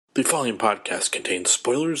The following podcast contains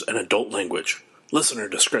spoilers and adult language. Listener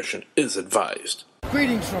discretion is advised.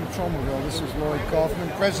 Greetings from Tromaville. This is Lloyd Kaufman,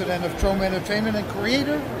 president of Troma Entertainment and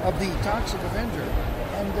creator of the Toxic Avenger.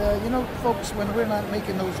 And, folks, when we're not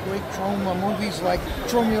making those great Troma movies like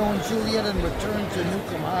Tromeo and Juliet and Return to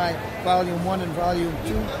Nukem High, Volume 1 and Volume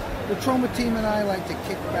 2, the Troma team and I like to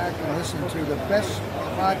kick back and listen to the best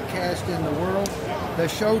podcast in the world, The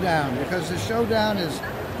Showdown, because The Showdown is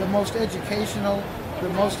the most educational, the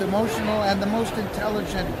most emotional, and the most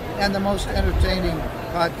intelligent, and the most entertaining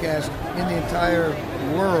podcast in the entire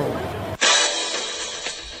world.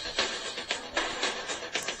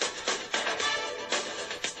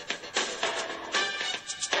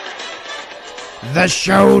 The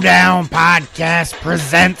Showdown Podcast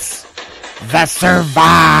presents the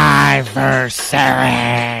Survivor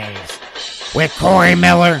Series with Corey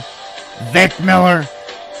Miller, Vic Miller,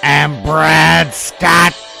 and Brad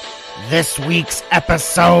Scott. This week's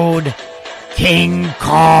episode, King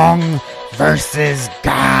Kong vs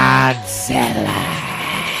Godzilla.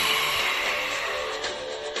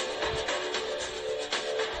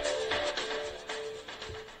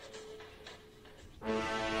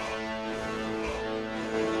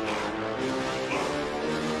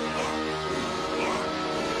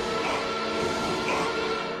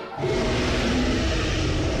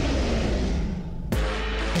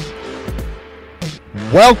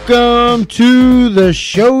 Welcome to the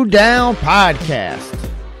Showdown Podcast.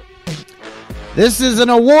 This is an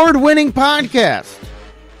award-winning podcast.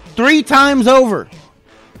 3 times over.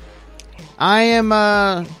 I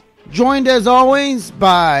am joined as always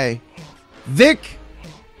by Vic.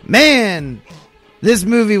 Man, this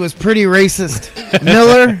movie was pretty racist.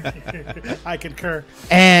 Miller. I concur.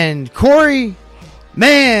 And Corey.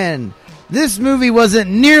 Man, this movie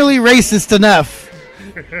wasn't nearly racist enough.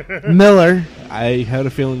 Miller. I had a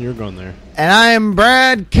feeling you were going there. And I am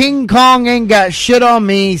Brad. King Kong ain't got shit on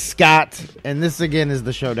me, Scott. And this again is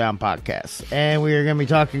the Showdown Podcast. And we are going to be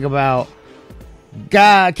talking about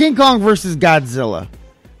King Kong versus Godzilla.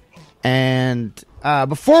 And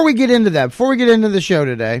before we get into that, before we get into the show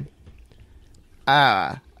today, we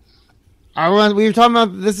were talking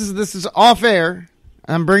about this is off air.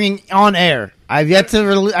 I'm bringing on air.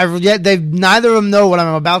 They've neither of them know what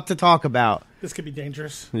I'm about to talk about. This could be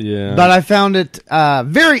dangerous. Yeah. But I found it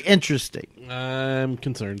very interesting. I'm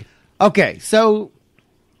concerned. Okay, so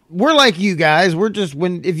we're like you guys. We're just,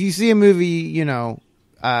 if you see a movie, you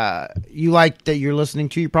like that you're listening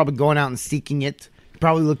to, you're probably going out and seeking it. You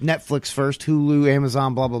probably look Netflix first, Hulu,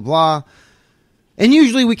 Amazon, blah, blah, blah. And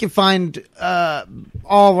usually we can find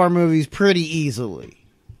all of our movies pretty easily.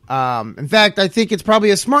 In fact, I think it's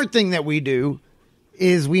probably a smart thing that we do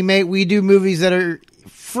is we do movies that are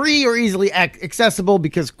free or easily accessible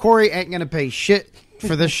because Corey ain't going to pay shit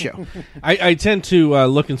for this show. I tend to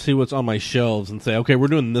look and see what's on my shelves and say, okay, we're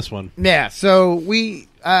doing this one. Yeah, so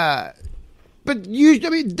but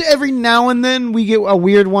usually, every now and then we get a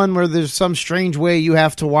weird one where there's some strange way you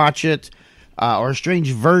have to watch it, or a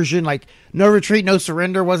strange version, like No Retreat, No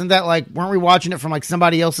Surrender. Wasn't that weren't we watching it from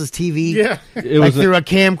somebody else's TV? Yeah. It was through a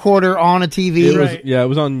camcorder on a TV? It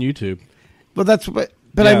was on YouTube. Well, that's what...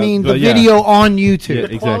 But yeah, I mean, the video on YouTube.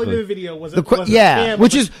 The quality of the video was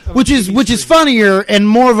which is funnier and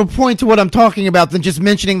more of a point to what I'm talking about than just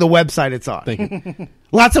mentioning the website it's on. Thank you.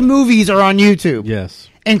 Lots of movies are on YouTube. Yes.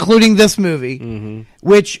 Including this movie,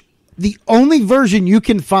 which the only version you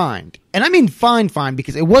can find, and I mean find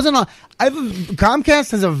because it wasn't on.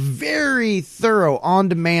 Comcast has a very thorough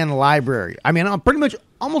on-demand library. I mean, pretty much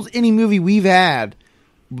almost any movie we've had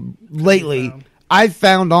lately, I've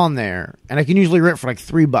found on there, and I can usually rent for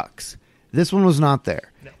 $3. This one was not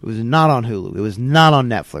there. No. It was not on Hulu. It was not on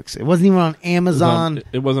Netflix. It wasn't even on Amazon.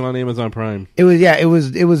 It wasn't on Amazon Prime. It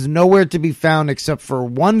was nowhere to be found except for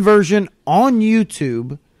one version on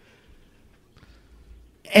YouTube.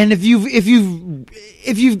 And if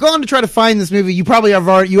you've gone to try to find this movie, you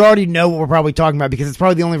already know what we're probably talking about because it's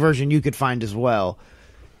probably the only version you could find as well.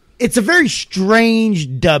 It's a very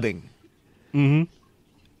strange dubbing.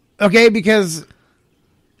 Mm-hmm. Okay, because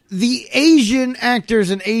the Asian actors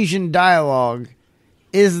and Asian dialogue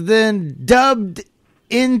is then dubbed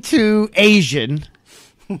into Asian,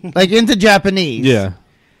 into Japanese. Yeah.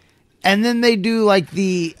 And then they do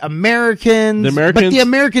the Americans, but the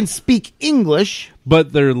Americans speak English.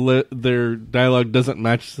 But their dialogue doesn't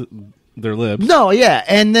match their lips. No, yeah.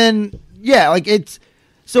 And then, it's...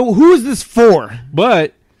 So who is this for?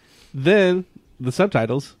 But then the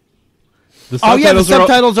subtitles... The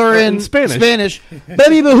subtitles are in Spanish.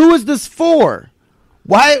 Baby, but who is this for?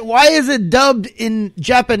 Why is it dubbed in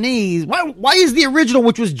Japanese? Why is the original,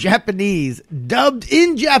 which was Japanese, dubbed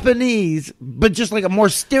in Japanese, but just like a more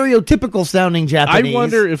stereotypical sounding Japanese? I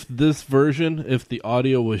wonder if this version, if the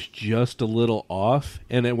audio was just a little off,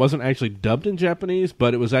 and it wasn't actually dubbed in Japanese,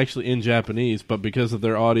 but it was actually in Japanese, but because of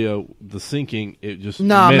their audio, the syncing, it just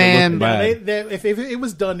made it look bad. If it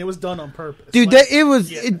was done, it was done on purpose. Dude, Like,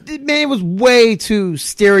 it was way too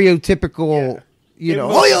stereotypical. Yeah. You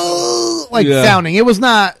know, Yeah. sounding. It was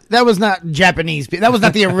not. That was not Japanese. That was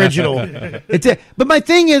not the original. But my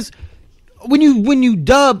thing is, when you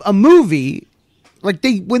dub a movie, like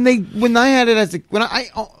when I had it as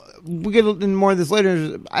we'll get into more of this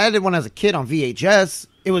later. I had it when I was a kid on VHS.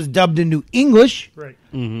 It was dubbed into English, right?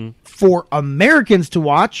 For Americans to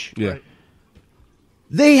watch. Yeah. Right.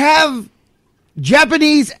 They have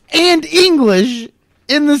Japanese and English.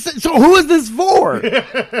 So who is this for?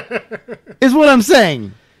 Is what I'm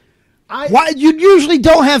saying. Why you usually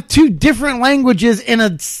don't have two different languages in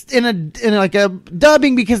like a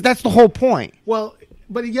dubbing, because that's the whole point. Well,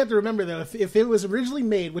 but you have to remember though, if it was originally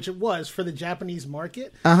made, which it was for the Japanese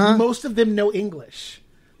market, most of them know English.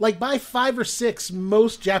 Like by 5 or 6,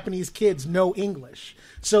 most Japanese kids know English.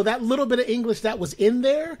 So that little bit of English that was in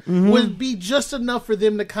there would be just enough for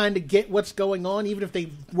them to kind of get what's going on, even if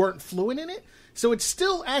they weren't fluent in it. So it's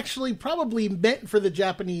still actually probably meant for the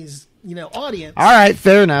Japanese, audience. All right,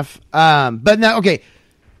 fair enough. But now, okay,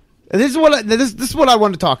 this is what I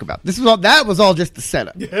wanted to talk about. That was all just the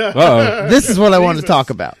setup. Uh-oh. This is what I wanted to talk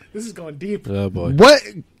about. This is going deep. Oh, boy.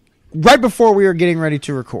 Right before we were getting ready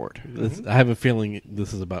to record, I have a feeling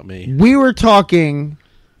this is about me. we were talking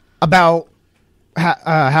about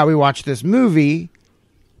how we watched this movie,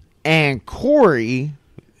 and Corey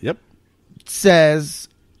Yep. says,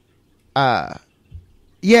 yeah,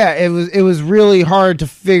 it was really hard to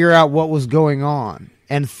figure out what was going on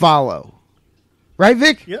and follow. Right,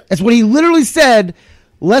 Vic? Yep. That's what he literally said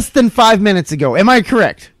less than 5 minutes ago. Am I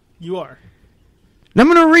correct? You are. And I'm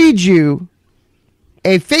going to read you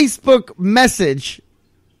a Facebook message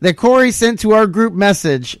that Corey sent to our group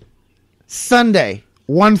message Sunday,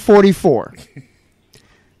 1:44.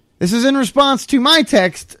 This is in response to my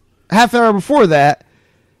text half hour before that,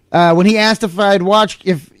 when he asked if I'd watched,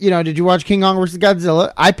 did you watch King Kong vs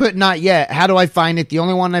Godzilla? I put not yet. How do I find it? The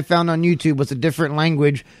only one I found on YouTube was a different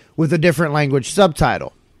language with a different language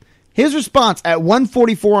subtitle. His response at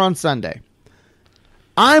 1:44 on Sunday: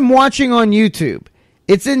 I'm watching on YouTube.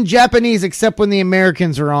 It's in Japanese except when the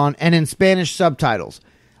Americans are on, and in Spanish subtitles.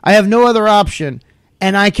 I have no other option,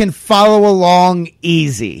 and I can follow along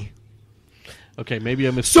easy. Okay, maybe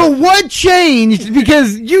I missed. So what changed?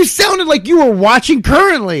 Because you sounded like you were watching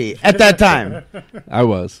currently at that time. I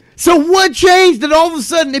was. So what changed that all of a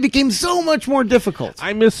sudden it became so much more difficult?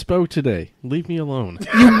 I misspoke today. Leave me alone.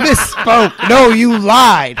 You misspoke. No, you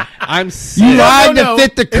lied. I'm sick. You lied to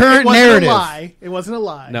fit the current narrative. It wasn't a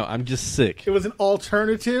lie. No, I'm just sick. It was an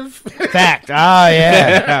alternative. Fact. Ah,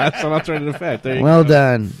 yeah. That's an alternative fact. There you Well go.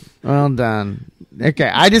 done. Well done. Okay,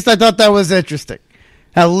 I thought that was interesting.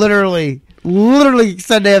 How literally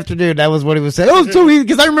Sunday afternoon, that was what he was saying. Oh, so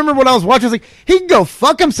because I remember when I was watching, I was like, he can go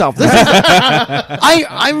fuck himself. This is,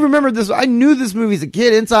 I remember this. I knew this movie as a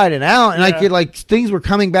kid inside and out, and I could, like, things were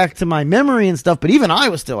coming back to my memory and stuff, but even I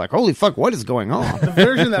was still like, holy fuck, what is going on? The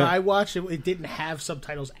version that I watched, it didn't have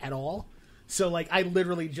subtitles at all. So, like, I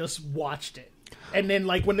literally just watched it. And then,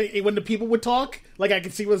 like, when the people would talk, like, I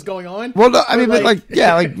could see what's going on. Well, no, I mean,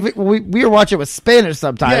 we were watching with Spanish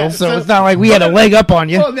subtitles, Yeah, so it's not like we had a leg up on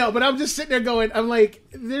you. Well, no, but I'm just sitting there going, I'm like,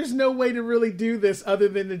 there's no way to really do this other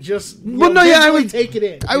than to just I take it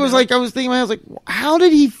in. I was like, how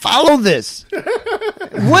did he follow this?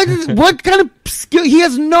 what kind of skill? He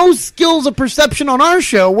has no skills of perception on our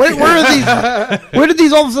show. Where are these? Where did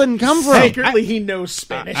these all of a sudden come from? Secretly, he knows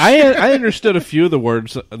Spanish. I understood a few of the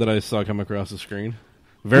words that I saw come across the screen.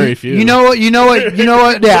 Very few. You know what? Yeah,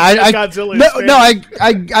 Godzilla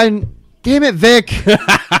I damn it, Vic.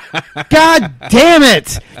 God damn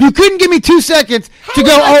it. You couldn't give me 2 seconds to How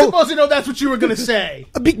go, was I supposed to know that's what you were going to say?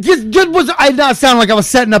 I not sound like I was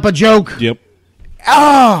setting up a joke? Yep.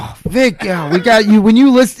 Oh, Vic, we got you. When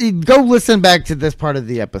you listen, go listen back to this part of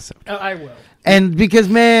the episode. I will. And because,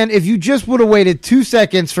 man, if you just would have waited 2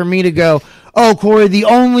 seconds for me to go, oh, Corey, the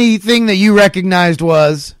only thing that you recognized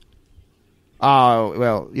was... Oh,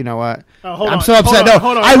 well, you know what? I'm so upset.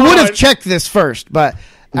 I would have checked this first, but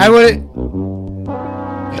I would.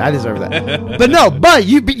 I deserve that. But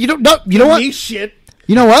you don't know. You know what? Shit.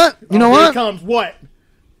 You know what? You know Here what? it comes. What?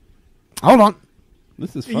 Hold on.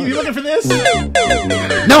 This is fun. You looking for this?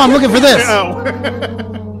 No, I'm looking for this.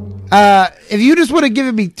 Oh. If you just would have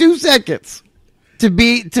given me 2 seconds to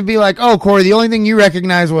be like, oh, Corey, the only thing you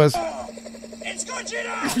recognize was It's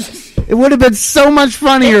Godzilla! it would have been so much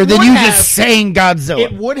funnier than you just saying Godzilla.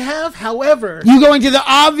 It would have, however, you going to the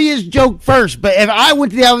obvious joke first, but if I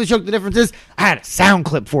went to the obvious joke, the difference is I had a sound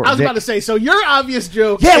clip for it. I was about to say, so your obvious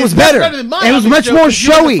joke, yeah, it was better. Than my it was much joke, more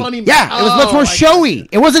showy. Yeah, it was much more showy.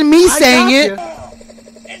 It wasn't me saying it.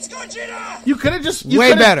 It's Godzilla! You could have just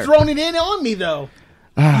thrown it in on me though.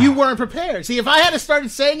 You weren't prepared. See, if I had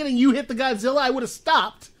started saying it and you hit the Godzilla, I would have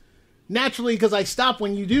stopped. Naturally, because I stop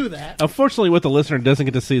when you do that. Unfortunately, what the listener doesn't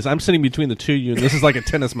get to see is I'm sitting between the two of you, and this is like a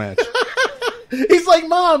tennis match. He's like,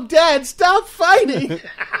 Mom, Dad, stop fighting.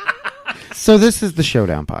 So this is the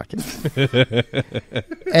Showdown podcast.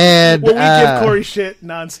 And well, we give Corey shit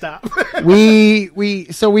nonstop. we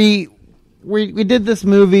did this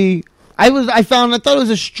movie. I thought it was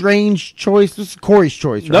a strange choice. This is Corey's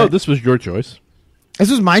choice, right? No, this was your choice.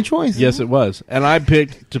 This was my choice? Yes, it was. And I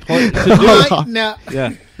picked to play. Now,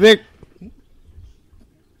 yeah. Vic,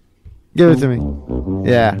 give it to me.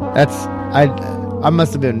 Yeah, I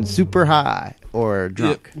must have been super high or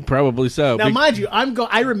drunk. Yeah, probably so. Now, mind you,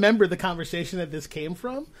 I remember the conversation that this came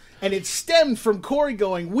from, and it stemmed from Corey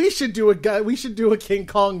going, "We should do a King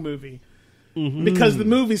Kong movie." Mm-hmm. Because the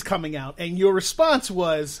movie's coming out, and your response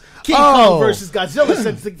was King Kong versus Godzilla,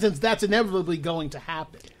 since that's inevitably going to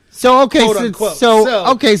happen. So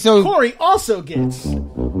okay, so Corey also gets.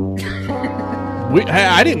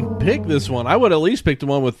 I didn't pick this one. I would at least pick the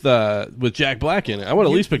one with Jack Black in it. I would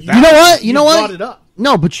at least pick that. You know what? Brought it up.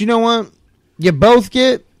 No, but you know what? You both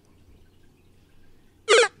get.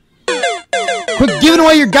 Quit giving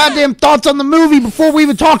away your goddamn thoughts on the movie before we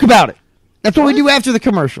even talk about it. That's what we do after the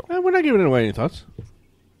commercial. We're not giving away any thoughts.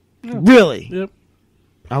 No. Really? Yep.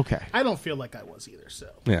 Okay. I don't feel like I was either, so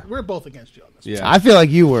yeah. We're both against you on this. Yeah. I feel like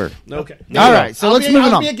you were. Nope. Okay. All right, so let's move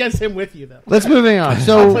on. I'll be against him with you, though. Let's move on.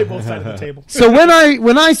 So I'll play both sides of the table. So when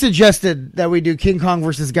I suggested that we do King Kong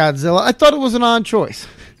versus Godzilla, I thought it was an odd choice.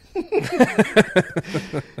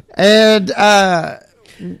 And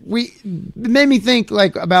it made me think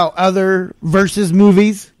like about other versus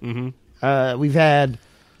movies. Mm-hmm. We've had,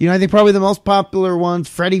 I think probably the most popular ones: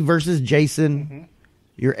 Freddy versus Jason, mm-hmm.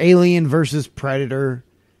 your Alien versus Predator.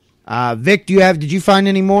 Vic, did you find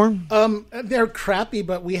any more? They're crappy,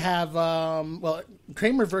 but we have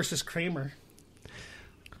Kramer versus Kramer.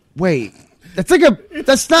 Wait, that's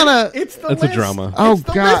not a. It's the that's list. A drama. Oh it's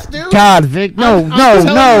the God, list, dude. God, Vic, no, Vic,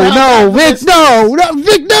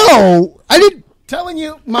 no, I didn't. Telling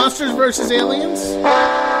you, monsters versus aliens.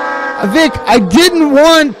 Vic, I didn't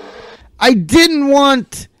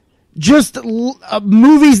want just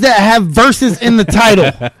movies that have verses in the title.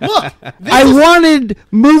 Look, I wanted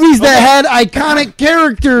movies that had iconic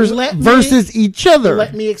characters versus each other.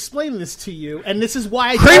 Let me explain this to you, and this is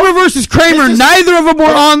why Kramer versus Kramer. Neither of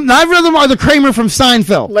them are the Kramer from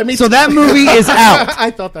Seinfeld. So that movie is out. I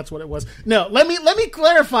thought that's what it was. No, let me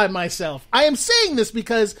clarify myself. I am saying this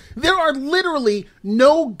because there are literally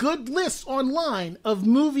no good lists online of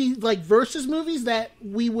movies versus movies that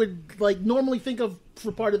we would normally think of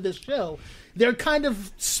for part of this show. They're kind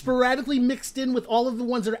of sporadically mixed in with all of the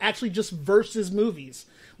ones that are actually just versus movies,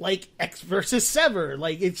 like X versus Sever.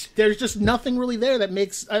 There's just nothing really there that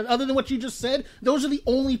makes, other than what you just said, those are the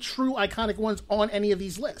only true iconic ones on any of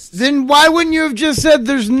these lists. Then why wouldn't you have just said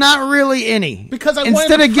there's not really any? Because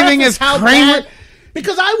instead of giving us Kramer.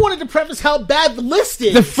 Because I wanted to preface how bad the list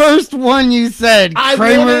is. The first one you said,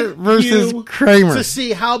 Kramer versus Kramer. To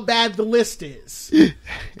see how bad the list is.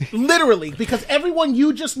 Literally, because everyone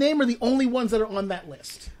you just named are the only ones that are on that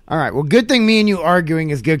list. All right, well, good thing me and you arguing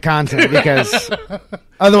is good content, because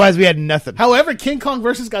otherwise we had nothing. However, King Kong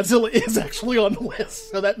versus Godzilla is actually on the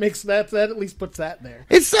list, so that makes that at least puts that there.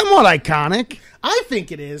 It's somewhat iconic. I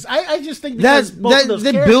think it is. I just think because both of those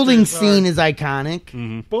the building scene is iconic.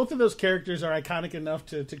 Mm-hmm. Both of those characters are iconic enough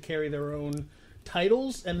to carry their own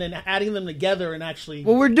titles, and then adding them together and actually...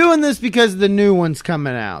 Well, we're doing this because the new one's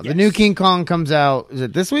coming out. Yes. The new King Kong comes out, is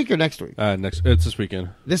it this week or next week? It's this weekend.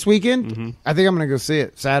 This weekend? Mm-hmm. I think I'm going to go see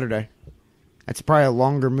it Saturday. That's probably a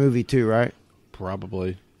longer movie too, right?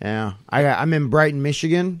 Probably. Yeah. I'm in Brighton,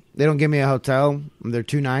 Michigan. They don't give me a hotel. I'm there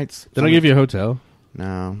 2 nights. They don't give you a hotel?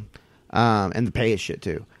 No. And the pay is shit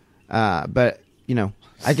too. But,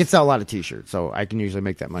 I can sell a lot of T-shirts, so I can usually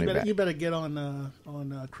make that money back. You better get on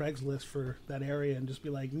Craigslist for that area and just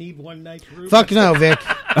be like, need one night's room. Fuck no, Vic.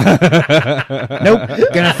 Nope.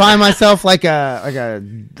 Gonna find myself like a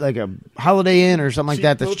Holiday Inn or something like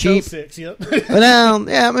that. That's Motel cheap. 6, yep.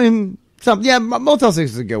 But Motel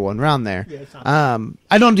 6 is a good one around there. Yeah, it's not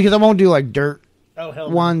I don't, because I won't do like dirt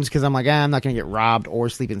ones because I'm like, I'm not going to get robbed or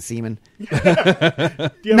sleep in semen.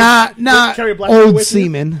 Not old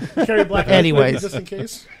semen. Carry black. Anyways, just in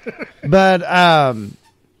case. But I'm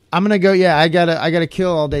gonna go. Yeah, I gotta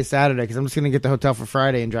kill all day Saturday because I'm just gonna get the hotel for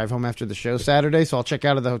Friday and drive home after the show Saturday. So I'll check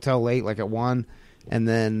out of the hotel late, like at 1, and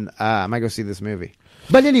then I might go see this movie.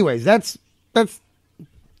 But anyways, that's the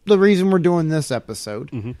reason we're doing this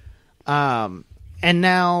episode. Mm-hmm. And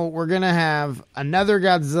now we're going to have another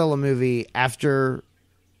Godzilla movie after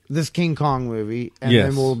this King Kong movie. And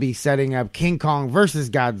then we'll be setting up King Kong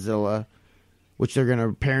versus Godzilla, which they're going to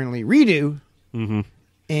apparently redo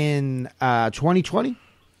in 2020.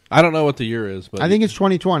 I don't know what the year is, but I think it's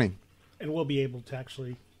 2020. And we'll be able to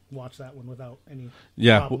actually watch that one without any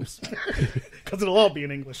Yeah. problems. Because it'll all be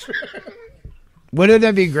in English. Wouldn't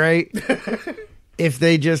that be great? If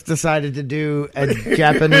they just decided to do a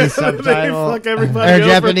Japanese subtitle or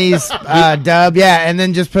Japanese dub, and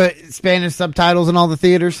then just put Spanish subtitles in all the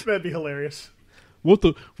theaters. That'd be hilarious. What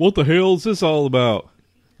the hell is this all about?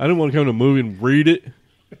 I didn't want to come to a movie and read it.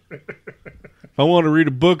 If I wanted to read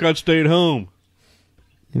a book, I'd stay at home.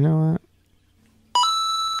 You know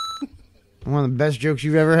what? One of the best jokes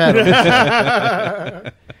you've ever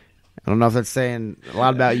had. I don't know if that's saying a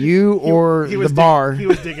lot about you or the bar. He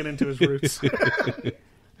was digging into his roots.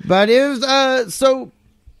 But it was, so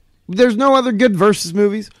there's no other good versus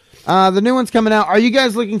movies. The new one's coming out. Are you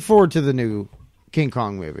guys looking forward to the new King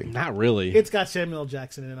Kong movie? Not really. It's got Samuel L.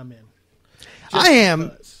 Jackson in it. I'm in. I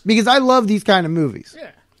am, because I love these kind of movies.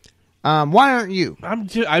 Yeah. Why aren't you?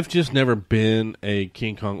 I've just never been a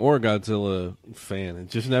King Kong or Godzilla fan.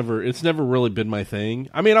 It's never really been my thing.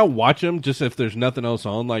 I mean, I'll watch them just if there's nothing else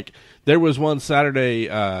on. Like there was one Saturday,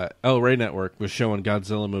 El Rey Network was showing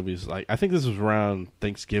Godzilla movies. Like I think this was around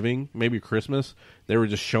Thanksgiving, maybe Christmas. They were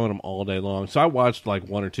just showing them all day long. So I watched like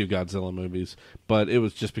 1 or 2 Godzilla movies, but it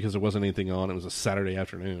was just because there wasn't anything on. It was a Saturday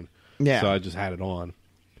afternoon. Yeah. So I just had it on.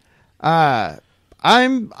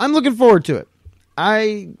 I'm looking forward to it.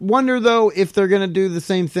 I wonder, though, if they're going to do the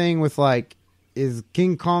same thing with, like, is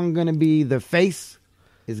King Kong going to be the face?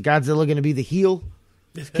 Is Godzilla going to be the heel?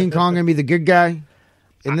 Is King Kong going to be the good guy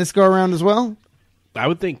in this go-around as well? I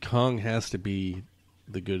would think Kong has to be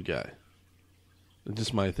the good guy.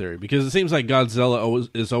 Just my theory. Because it seems like Godzilla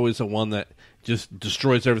is always the one that just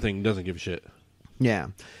destroys everything and doesn't give a shit. Yeah.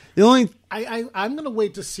 The only I'm gonna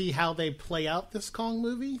wait to see how they play out this Kong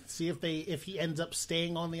movie. See if he ends up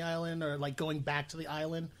staying on the island or like going back to the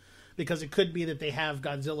island, because it could be that they have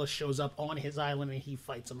Godzilla shows up on his island and he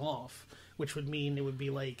fights him off, which would mean it would be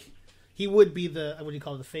like he would be the what do you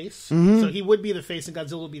call it, the face. Mm-hmm. So he would be the face and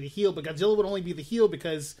Godzilla would be the heel, but Godzilla would only be the heel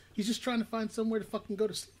because he's just trying to find somewhere to fucking go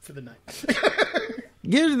to sleep for the night.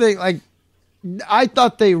 Here's the thing, like I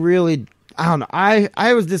thought they really. I don't know.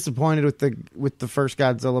 I was disappointed with the first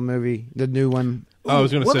Godzilla movie, the new one. I was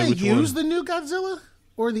going to say, will they use one? the new Godzilla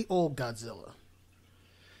or the old Godzilla?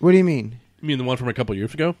 What do you mean? You mean the one from a couple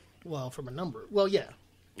years ago? Well, from a number. Well, yeah.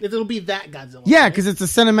 It'll be that Godzilla. Yeah, because it's a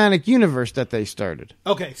cinematic universe that they started.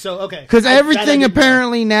 Okay. Because everything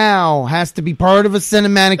apparently now has to be part of a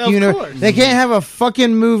cinematic universe. They can't have a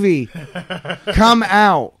fucking movie come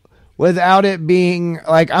out without it being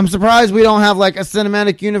like, I'm surprised we don't have like a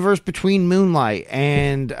cinematic universe between Moonlight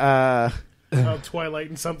and Twilight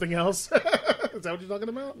and something else. Is that what you're talking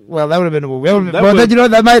about? Well, that would have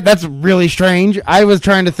been that's really strange. I was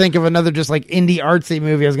trying to think of another just like indie artsy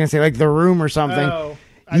movie. I was going to say like The Room or something. Oh,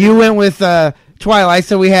 you went with Twilight,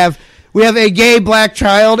 so we have a gay black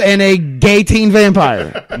child and a gay teen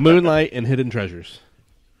vampire. Moonlight and Hidden Treasures.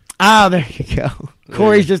 Ah, there you go.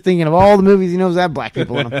 Corey's just thinking of all the movies he knows that have black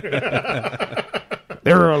people in them.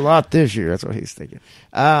 There are a lot this year. That's what he's thinking.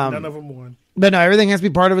 None of them won. But no, everything has to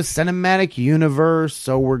be part of a cinematic universe.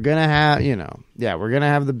 So we're going to have, we're going to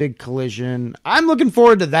have the big collision. I'm looking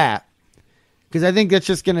forward to that. Because I think that's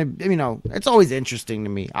just going to, it's always interesting to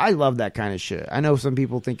me. I love that kind of shit. I know some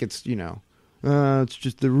people think it's, it's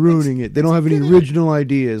just they're ruining it. They don't have any original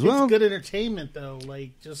ideas. It's good entertainment, though.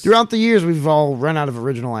 Like just throughout the years, we've all run out of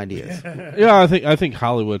original ideas. Yeah, I think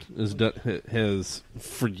Hollywood has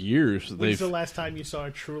for years. When's the last time you saw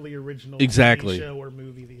a truly original TV show or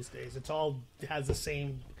movie these days? It's all has the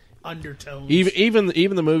same undertones. Even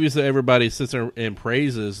the movies that everybody sits there and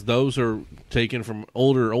praises, those are taken from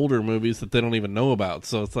older movies that they don't even know about.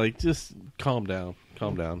 So it's like, just calm down.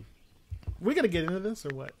 We got to get into this or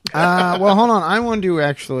what? Well, hold on. I want to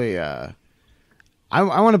actually. I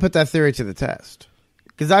want to put that theory to the test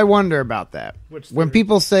because I wonder about that. When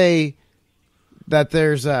people say that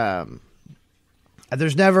there's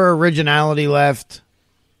never originality left,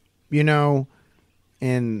 in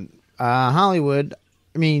Hollywood.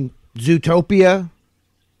 I mean, Zootopia.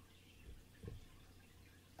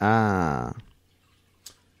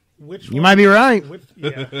 Which You might be right.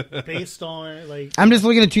 Based on like I'm just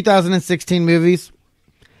looking at 2016 movies.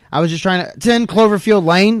 I was just trying to 10 Cloverfield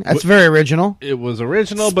Lane. That's very original. It was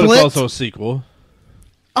original, but Split. it's also a sequel.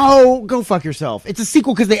 Oh, go fuck yourself. It's a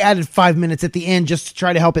sequel because they added 5 minutes at the end just to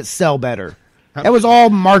try to help it sell better. That was all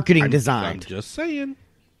marketing I'm designed. just saying.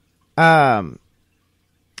 Okay,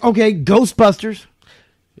 Ghostbusters.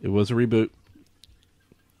 It was a reboot.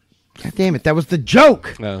 God damn it, that was the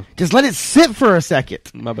joke. No. Just let it sit for a second.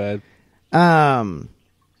 My bad.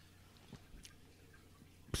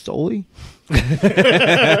 Sully?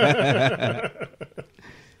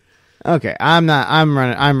 Okay, I'm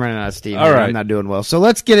running out of steam. All right. I'm not doing well. So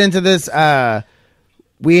let's get into this.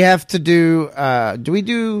 We have to do we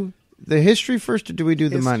do the history first or do we do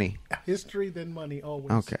the money? history, then money,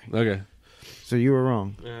 always. Okay. So you were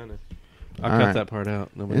wrong. Yeah, I know. I'll cut that part out.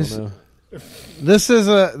 Nobody will know. This is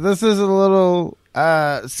a little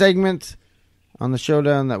segment on the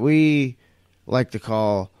showdown that we like to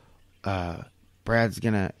call Brad's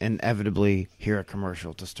gonna inevitably hear a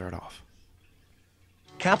commercial to start off.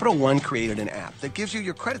 Capital One created an app that gives you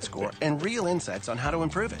your credit score and real insights on how to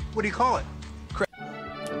improve it. What do you call it?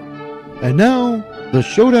 And now, the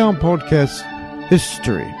Showdown Podcast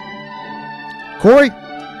history. Corey?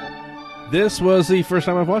 This was the first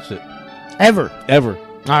time I've watched it. Ever.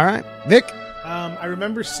 All right. Vic? I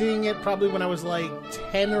remember seeing it probably when I was like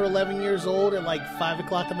 10 or 11 years old at like 5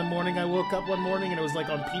 o'clock in the morning. I woke up one morning and it was like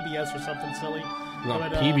on PBS or something silly.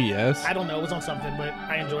 On PBS? I don't know. It was on something, but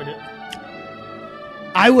I enjoyed it.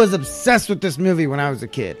 I was obsessed with this movie when I was a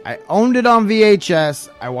kid. I owned it on VHS.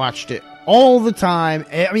 I watched it all the time.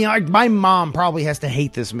 I mean, my mom probably has to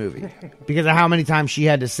hate this movie because of how many times she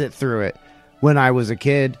had to sit through it when I was a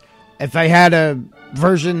kid. If I had a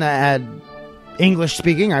version that had English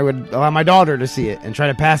speaking, I would allow my daughter to see it and try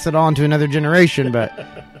to pass it on to another generation, but it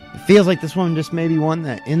feels like this one just may be one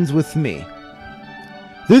that ends with me.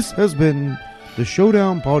 This has been the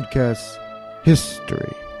Showdown Podcast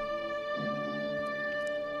history.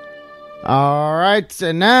 All right,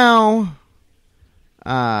 so now,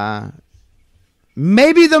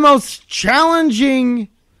 maybe the most challenging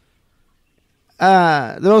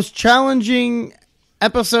episode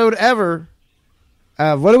ever.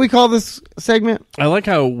 What do we call this segment? I like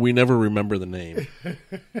how we never remember the name.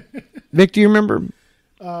 Vic, do you remember?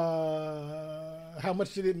 How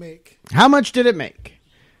much did it make? How much did it make?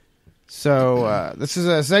 So this is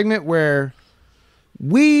a segment where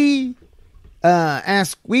we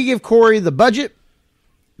give Corey the budget,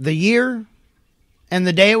 the year, and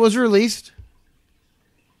the day it was released,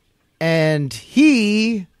 and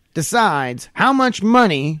he decides how much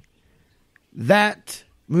money that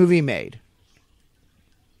movie made.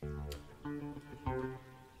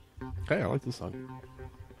 Okay, I like this song.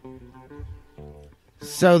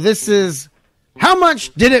 So this is how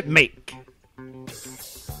much did it make?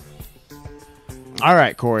 All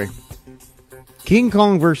right, Corey. King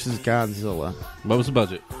Kong vs. Godzilla. What was the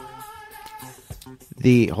budget?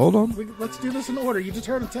 Hold on. Let's do this in order. You just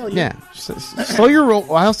heard him tell you. Yeah. Slow your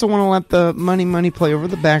roll. I also want to let the money play over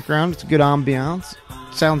the background. It's a good ambiance.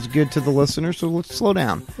 Sounds good to the listener, so let's slow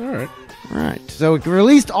down. All right. All right. So it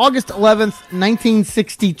released August 11th,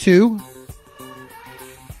 1962.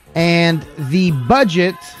 And the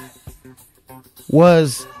budget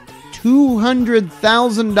was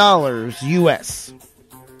 $200,000 US.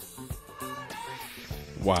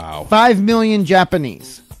 Wow. 5 million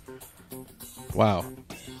Japanese. Wow.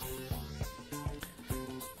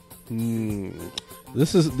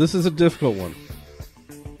 This is a difficult one.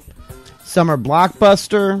 Summer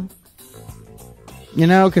blockbuster. You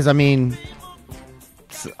know, because I mean,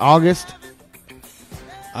 it's August.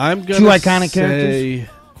 I'm gonna Two iconic say characters.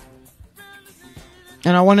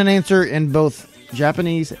 And I want an answer in both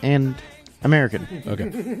Japanese and American.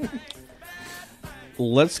 Okay.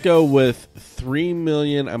 Let's go with 3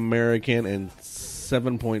 million American and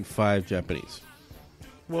 7.5 Japanese.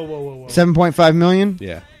 Whoa. 7.5 million?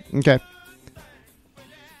 Yeah. Okay.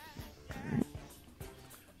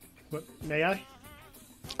 But, may I?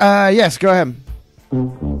 Yes, go ahead.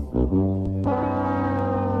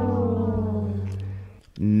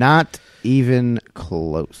 Not even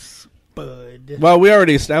close. Bud. Well, we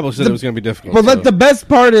already established that it was going to be difficult. Well, so. the best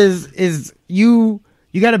part is you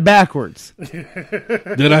got it backwards.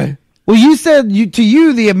 Did I? Well, you said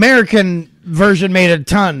the American version made a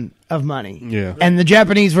ton of money. Yeah. And the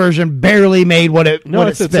Japanese version barely made what it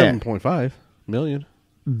said spent. 7.5 million.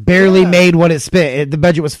 Barely made what it spent. The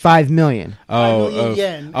budget was 5 million. 5 million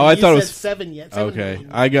yen. Oh, I thought it was 7 yen. Okay,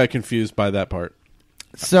 million. I got confused by that part.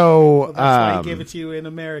 So Well, that's why I gave it to you in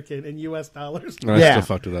American, in U.S. dollars. I Yeah.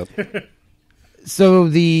 still fucked it up. So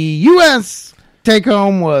the U.S. take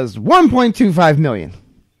home was $1.25 million.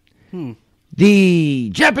 The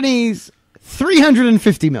Japanese,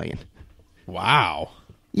 $350 million. Wow.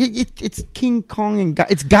 It's King Kong and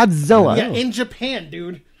it's Godzilla. Yeah, in Japan,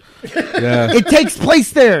 dude. Yeah. It takes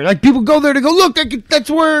place there. Like people go there to go look. That's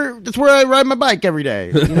where I ride my bike every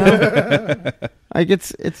day. You know? Like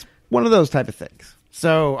it's one of those type of things.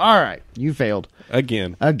 So all right, you failed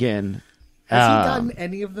Again. Has he gotten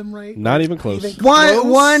any of them right? Not even close.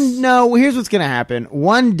 One. No. Here's what's gonna happen.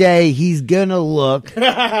 One day he's gonna look,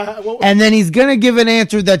 and then he's gonna give an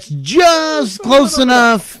answer that's just close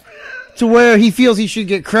enough to where he feels he should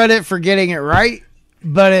get credit for getting it right.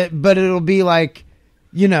 But it'll be like,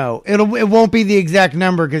 you know, it won't be the exact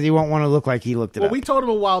number because he won't want to look like he looked it up. Well, we told him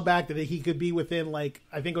a while back that he could be within like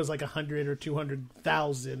I think it was like 100 or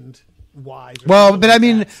 200,000 Ys. Well, but I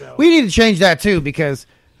mean, we need to change that too because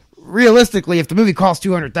realistically, if the movie costs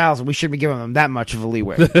 200,000, we shouldn't be giving them that much of a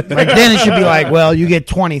leeway. Like then it should be like, well, you get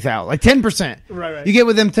 20,000, like 10%. Right. You get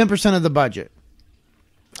with them 10% of the budget.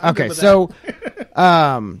 Okay, so,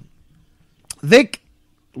 Vic,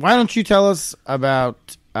 why don't you tell us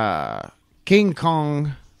about King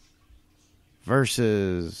Kong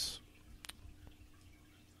versus...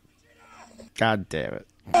 God damn it.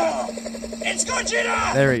 It's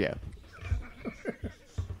Godzilla! There we go.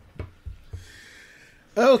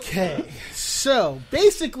 Okay, so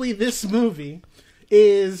basically this movie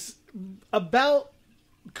is about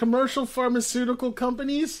commercial pharmaceutical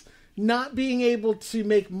companies not being able to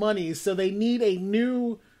make money, so they need a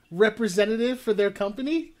new representative for their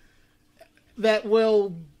company that will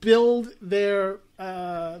build their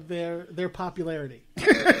popularity.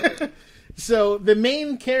 So the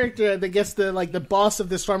main character, I guess the boss of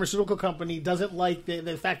this pharmaceutical company doesn't like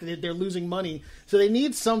the fact that they're losing money. So they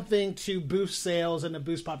need something to boost sales and to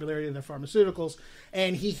boost popularity of their pharmaceuticals.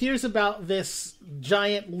 And he hears about this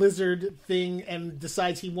giant lizard thing and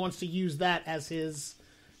decides he wants to use that as his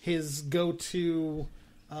go-to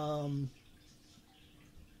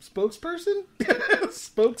spokesperson?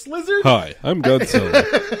 Spokes lizard? Hi, I'm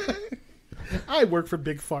Godzilla. I work for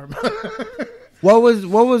Big Pharma. What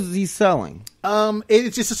was he selling?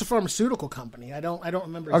 It's just a pharmaceutical company. I don't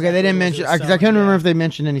remember. Okay, they didn't mention because I can't remember if they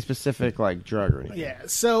mentioned any specific like drug or anything. Yeah,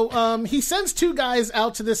 so he sends two guys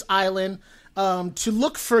out to this island to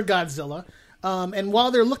look for Godzilla, and while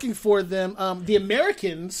they're looking for them, the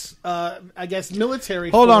Americans, I guess, military.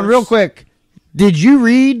 Hold on, real quick. Did you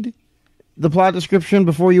read the plot description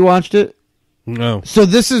before you watched it? No. So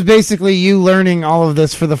this is basically you learning all of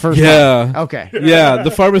this for the first time? Okay. Yeah,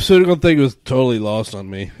 the pharmaceutical thing was totally lost on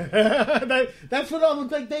me. That's what all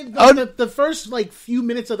like. The first like few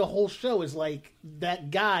minutes of the whole show is like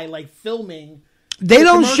that guy like filming. They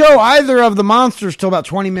don't show either of the monsters till about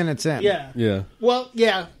 20 minutes in. Yeah. Well,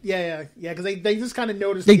 yeah. Because they just kind of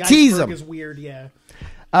noticed they the tease iceberg them. is weird. Yeah.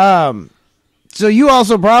 So you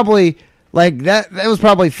also probably like that. That was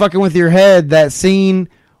probably fucking with your head. That scene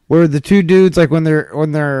where the two dudes, like when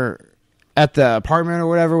they're at the apartment or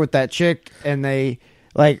whatever with that chick, and they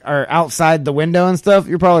like are outside the window and stuff.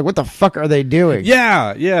 You're probably like, "What the fuck are they doing?"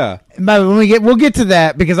 Yeah. But we'll get to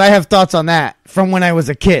that because I have thoughts on that from when I was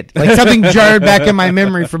a kid. Like something jarred back in my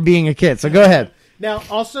memory from being a kid. So go ahead. Now,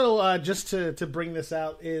 also, just to bring this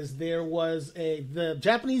out, is there was the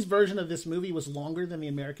Japanese version of this movie was longer than the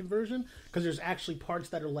American version because there's actually parts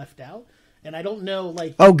that are left out. And I don't know,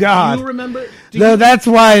 like, oh God, do you remember? That's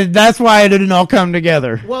why it didn't all come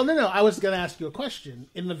together. Well, no. I was going to ask you a question.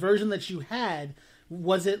 In the version that you had,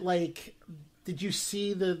 was it like? Did you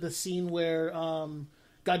see the scene where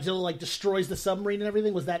Godzilla like destroys the submarine and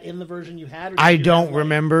everything? Was that in the version you had? Or I don't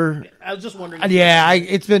remember. I was just wondering. Yeah,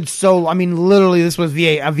 it's been so. I mean, literally, this was a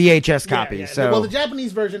VHS copy. Yeah. So, well, the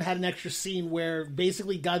Japanese version had an extra scene where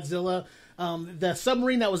basically Godzilla. The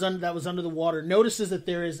submarine that was under the water notices that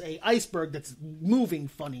there is a iceberg that's moving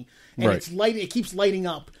funny, and right. It keeps lighting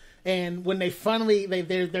up. And when they finally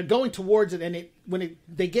they're going towards it, and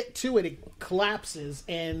they get to it, it collapses,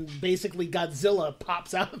 and basically Godzilla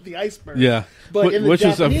pops out of the iceberg. Yeah, but which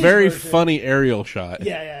is a very version, funny aerial shot.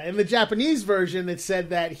 Yeah. In the Japanese version, it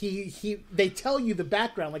said that they tell you the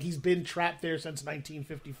background, like he's been trapped there since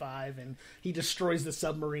 1955, and he destroys the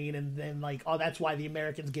submarine, and then like that's why the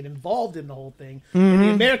Americans get involved in the whole thing. Mm-hmm. In the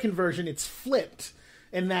American version, it's flipped,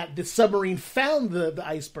 in that the submarine found the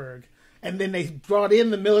iceberg. And then they brought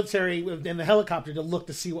in the military in the helicopter to look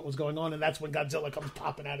to see what was going on, and that's when Godzilla comes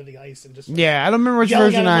popping out of the ice and just I don't remember which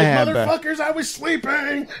version I had. Motherfuckers, I was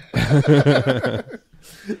sleeping.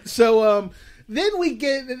 So then we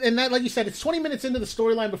get, and that, like you said, it's 20 minutes into the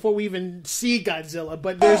storyline before we even see Godzilla.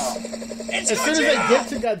 But as soon as they get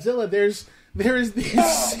to Godzilla, there's there is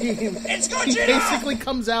this scene. He basically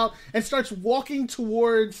comes out and starts walking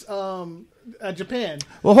towards Japan.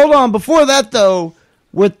 Well, hold on. Before that, though,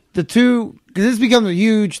 with the two, because this becomes a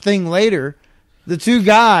huge thing later, the two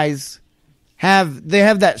guys have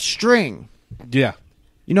that string. Yeah.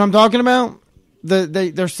 You know what I'm talking about?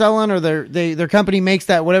 They're selling, or their company makes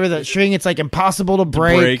that string. It's like impossible to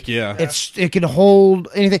break. Yeah. It can hold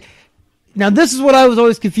anything. Now this is what I was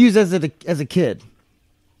always confused as a kid.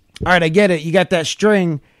 All right, I get it. You got that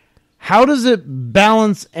string. How does it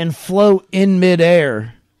balance and float in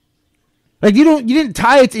midair? Like you didn't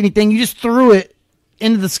tie it to anything. You just threw it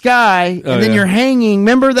into the sky, and then you're hanging.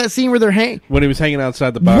 Remember that scene where they're hanging? When he was hanging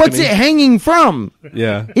outside the balcony. What's it hanging from?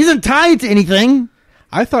 Yeah. He isn't tied to anything.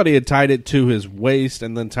 I thought he had tied it to his waist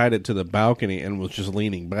and then tied it to the balcony and was just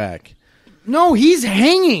leaning back. No, he's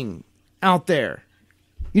hanging out there.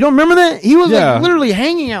 You don't remember that? He was like literally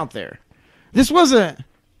hanging out there. This wasn't.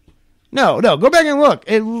 No. Go back and look.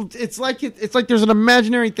 It's like there's an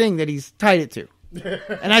imaginary thing that he's tied it to.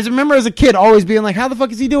 And I remember as a kid always being like, "How the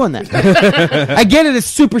fuck is he doing that?" I get it; it's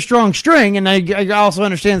super strong string, and I also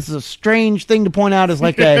understand this is a strange thing to point out as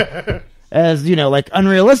like as you know, like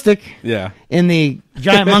unrealistic. Yeah. In the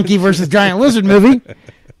giant monkey versus giant lizard movie.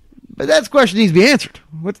 But that question needs to be answered.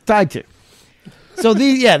 What's it tied to? So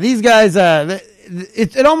these guys,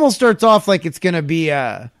 it almost starts off like it's gonna be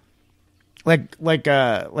like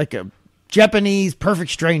a Japanese Perfect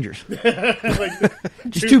Strangers.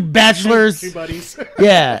 Just two bachelors, two buddies.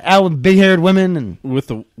 Yeah, out with big-haired women and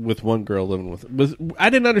with one girl living with. I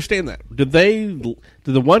didn't understand that. Did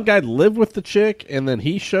the one guy live with the chick and then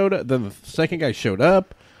he showed up? Then the second guy showed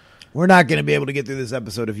up. We're not going to be able to get through this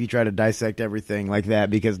episode if you try to dissect everything like that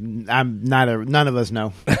because none of us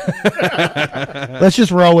know. Let's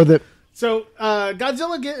just roll with it. So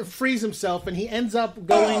Godzilla frees himself, and he ends up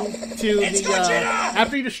going to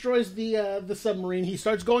after he destroys the submarine. He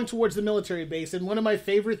starts going towards the military base. And one of my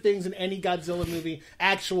favorite things in any Godzilla movie,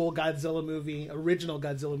 actual Godzilla movie, original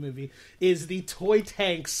Godzilla movie, is the toy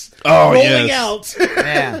tanks rolling out.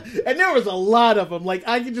 Yeah. And there was a lot of them. Like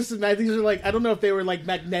I could just imagine these are like I don't know if they were like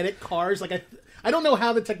magnetic cars. Like I don't know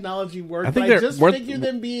how the technology worked, but I just figure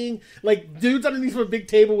them being like dudes underneath of a big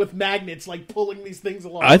table with magnets, like pulling these things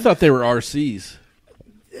along. I thought they were RCs.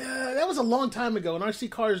 That was a long time ago, and RC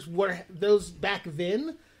cars were those back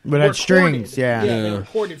then. But had strings, yeah, they were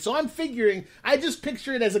corded. So I'm figuring, I just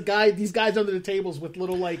picture it as these guys under the tables with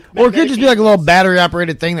little like. Or it could just be like a little battery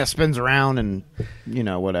operated thing that spins around and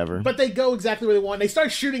whatever. But they go exactly where they want. They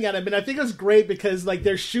start shooting at him, and I think it's great because like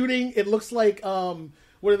they're shooting. It looks like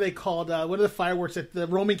what are they called? What are the fireworks at the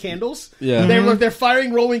Roman candles? Yeah. They're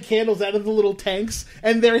firing Roman candles out of the little tanks,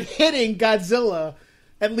 and they're hitting Godzilla,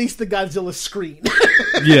 at least the Godzilla screen.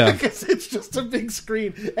 Yeah. Because it's just a big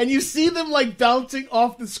screen. And you see them like bouncing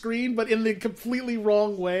off the screen, but in the completely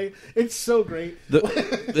wrong way. It's so great.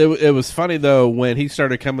 It was funny, though, when he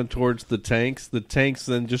started coming towards the tanks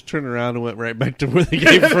then just turned around and went right back to where they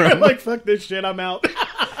came from. Like, fuck this shit, I'm out.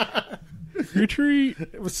 Retreat.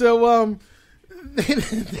 So,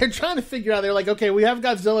 they're trying to figure out, they're like, okay, we have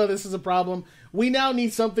Godzilla, this is a problem. We now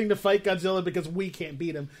need something to fight Godzilla because we can't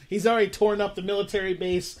beat him. He's already torn up the military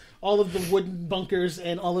base, all of the wooden bunkers,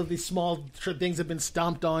 and all of these small things have been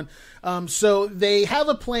stomped on. So they have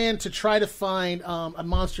a plan to try to find a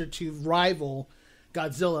monster to rival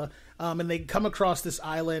Godzilla. And they come across this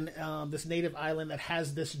island, this native island that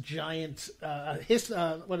has this giant,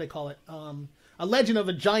 what do they call it? A legend of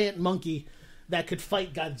a giant monkey that could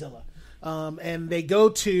fight Godzilla. And they go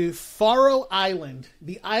to Faro Island,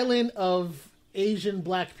 the island of Asian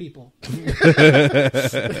black people.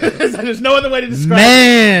 There's no other way to describe it.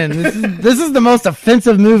 Man, this is the most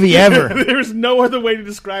offensive movie ever. There's no other way to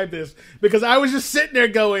describe this. Because I was just sitting there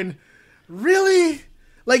going, really?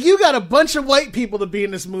 Like, you got a bunch of white people to be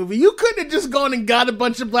in this movie. You couldn't have just gone and got a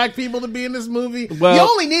bunch of black people to be in this movie. Well, you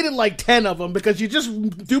only needed like 10 of them because you just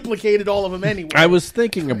duplicated all of them anyway. I was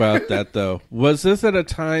thinking about that, though. Was this at a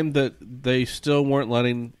time that they still weren't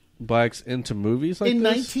letting blacks into movies like in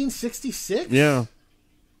this? 1966? Yeah.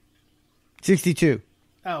 62.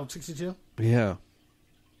 Oh, 62? Yeah.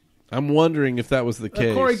 I'm wondering if that was the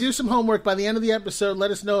case. Corey, do some homework. By the end of the episode, let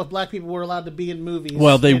us know if black people were allowed to be in movies.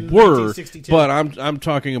 Well, they were, but I'm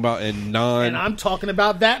talking about in non... And I'm talking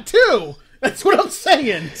about that, too. That's what I'm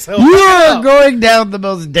saying. So you are going down the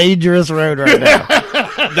most dangerous road right now.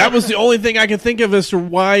 That was the only thing I could think of as to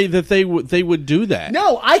why that they would do that.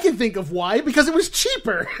 No, I can think of why, because it was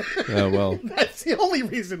cheaper. Oh, well. That's the only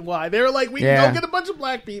reason why. They were like, we can go get a bunch of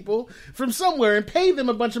black people from somewhere and pay them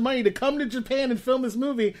a bunch of money to come to Japan and film this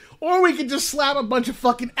movie, or we could just slap a bunch of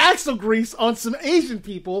fucking axle grease on some Asian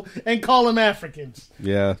people and call them Africans.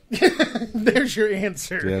 Yeah. There's your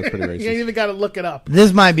answer. Yeah, it's pretty racist. You ain't even got to look it up.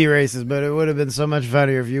 This might be racist, but it would have been so much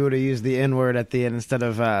funnier if you would have used the N-word at the end instead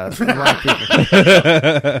of black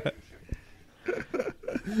people.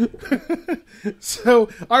 So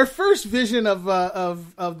our first vision of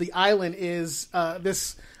the island is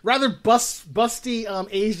this rather busty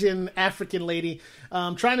Asian African lady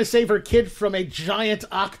trying to save her kid from a giant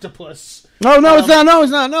octopus. No, it's not. No,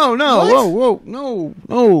 it's not. No. What? Whoa.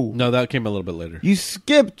 No, that came a little bit later. You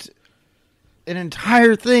skipped an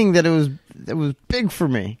entire thing that was big for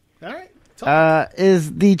me. All right.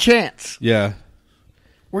 Is the chance. Yeah.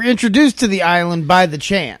 We're introduced to the island by the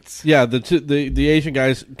chance. Yeah, the Asian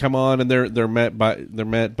guys come on and they're met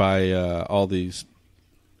by all these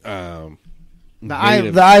the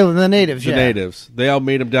natives. The natives. They all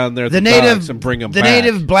meet them down there at the docks and bring them back. The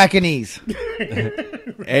native Blackanese.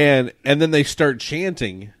 and then they start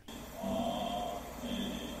chanting.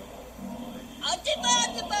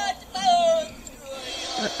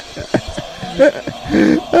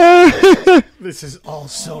 This is all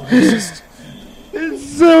so racist.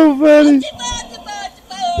 It's so funny.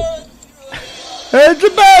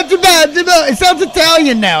 It sounds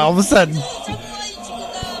Italian now. All of a sudden.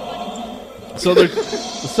 So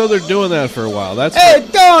they're doing that for a while. That's hey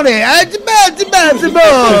Tony. I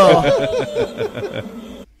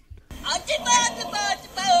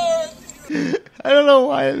don't know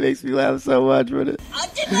why it makes me laugh so much, but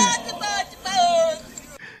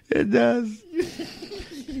it does.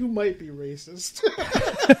 You might be racist.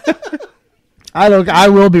 I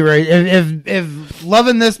will be racist. If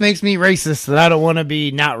loving this makes me racist, then I don't want to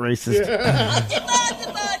be not racist.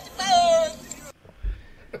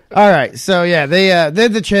 All right, so yeah, they had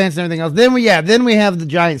the chance and everything else. Then we have the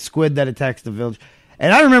giant squid that attacks the village,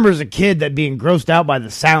 and I remember as a kid that being grossed out by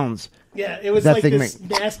the sounds. Yeah, it was like this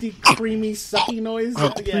nasty, creamy, sucky noise.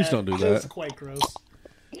 Oh, please don't do that. It was quite gross.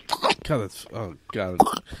 God, oh God.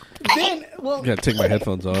 Then, well, gotta take my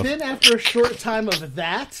headphones off. Then, after a short time of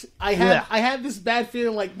that, I had this bad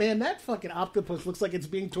feeling, like, man, that fucking octopus looks like it's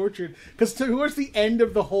being tortured. Because towards the end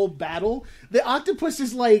of the whole battle, the octopus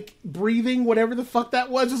is like breathing, whatever the fuck that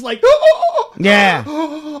was, is like, yeah,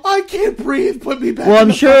 I can't breathe. Put me back. Well,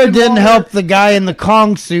 I'm sure it didn't help the guy in the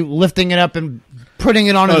Kong suit lifting it up and putting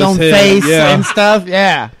it on his own face and stuff.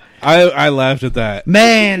 Yeah, I laughed at that.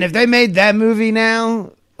 Man, if they made that movie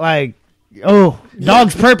now. Like,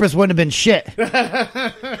 Dog's Purpose wouldn't have been shit.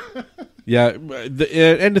 Yeah,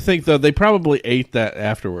 and to think, though, they probably ate that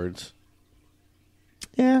afterwards.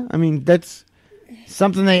 Yeah, I mean, that's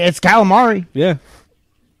something it's calamari. Yeah.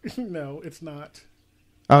 No, it's not.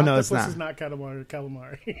 Oh, no, it's not. Octopus is not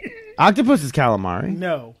calamari. Octopus is calamari.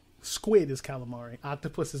 No, squid is calamari.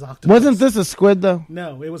 Octopus is octopus. Wasn't this a squid, though?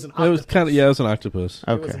 No, it was an octopus. It was kind of, it was an octopus.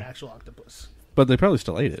 Okay. It was an actual octopus. But they probably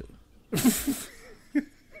still ate it.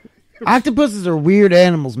 Octopuses are weird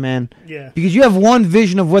animals, man. Yeah. Because you have one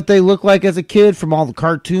vision of what they look like as a kid from all the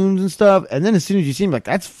cartoons and stuff, and then as soon as you see them, like,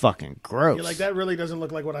 that's fucking gross. You're like, that really doesn't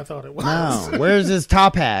look like what I thought it was. No. Where's his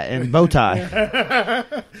top hat and bow tie?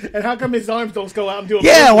 And how come his arms don't go out and do a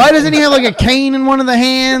Yeah, why doesn't he have like a cane in one of the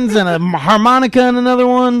hands and a harmonica in another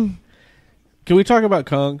one? Can we talk about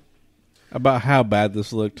Kong? About how bad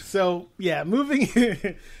this looked? So, yeah, moving...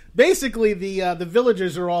 Basically, the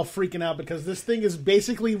villagers are all freaking out because this thing is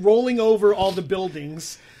basically rolling over all the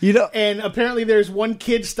buildings. And apparently there's one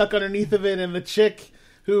kid stuck underneath of it, and the chick,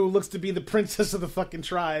 who looks to be the princess of the fucking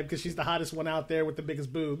tribe, because she's the hottest one out there with the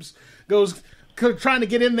biggest boobs, goes trying to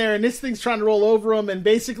get in there, and this thing's trying to roll over him, and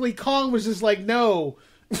basically Kong was just like, no.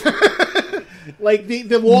 Like,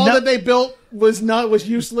 the wall that they built was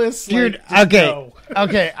useless. Dude, like, okay. No.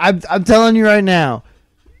 Okay, I'm telling you right now.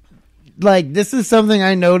 Like, this is something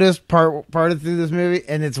I noticed part of through this movie,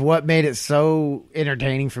 and it's what made it so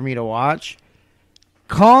entertaining for me to watch.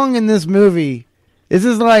 Kong in this movie, this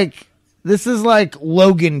is like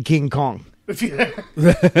Logan King Kong.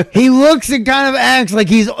 He looks and kind of acts like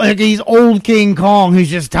he's old King Kong who's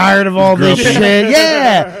just tired of all this shit.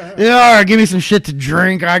 Yeah. All right, give me some shit to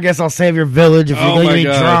drink. I guess I'll save your village if you're gonna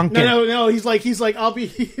get drunk. No. He's like,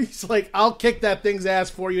 I'll kick that thing's ass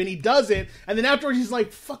for you, and he does it. And then afterwards, he's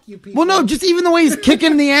like, "Fuck you, people." Well, no, just even the way he's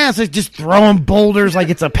kicking the ass, like just throwing boulders, like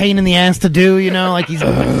it's a pain in the ass to do. Like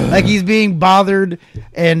he's being bothered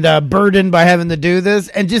and burdened by having to do this,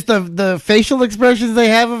 and just the facial expressions they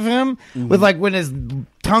have of him with like when his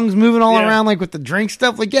tongue's moving all around, like with the drink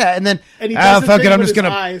stuff, like and then he does fuck it, I'm just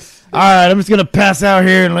gonna all right, I'm just gonna pass out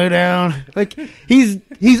here and lay down. Like he's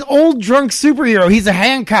old drunk superhero. He's a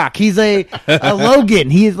Hancock. He's a Logan.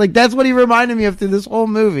 He's like that's what he reminded me of through this whole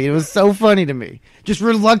movie. It was so funny to me. Just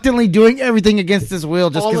reluctantly doing everything against his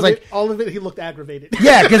will, just because like all of it, he looked aggravated.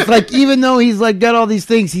 Yeah, because like even though he's like got all these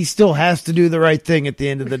things, he still has to do the right thing at the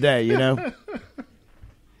end of the day.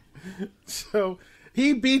 So.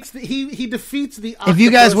 He defeats the octopus. If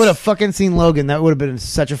you guys would have fucking seen Logan, that would have been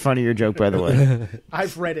such a funnier joke, by the way.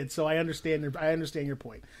 I've read it, so I understand your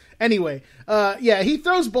point. Anyway, he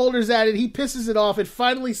throws boulders at it. He pisses it off. It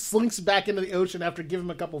finally slinks back into the ocean after giving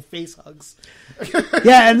him a couple face hugs.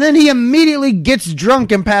 And then he immediately gets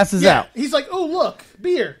drunk and passes out. He's like, "Oh, look,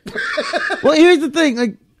 beer." Well, here's the thing,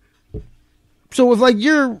 like, so if like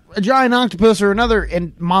you're a giant octopus or another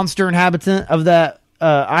monster inhabitant of that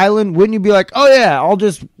island, wouldn't you be like, oh yeah, I'll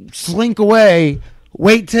just slink away,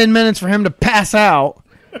 wait 10 minutes for him to pass out,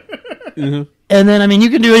 and then I mean you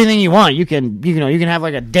can do anything you want. You can have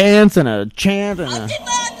like a dance and a chant and you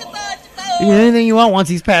can do anything you want once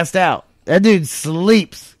he's passed out. That dude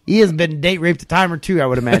sleeps. He has been date raped a time or two, I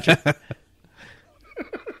would imagine. I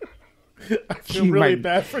feel really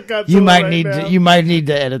bad for Godzilla. You might need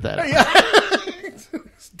to edit that out.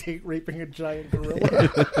 Date raping a giant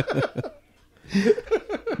gorilla.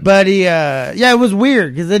 But he, it was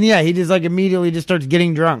weird because then, he just like immediately just starts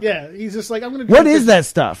getting drunk. Yeah, he's just like, I'm gonna. What is that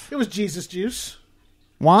stuff? It was Jesus juice.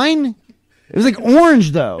 Wine? It was like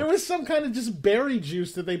orange though. It was some kind of just berry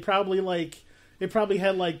juice that they probably like. It probably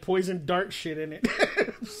had like poison dart shit in it.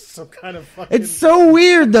 Some kind of fucking. It's so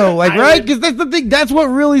weird though, like right? Because that's the thing. That's what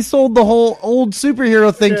really sold the whole old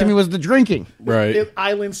superhero thing to me was the drinking. Right.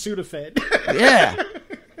 Island Sudafed. Yeah.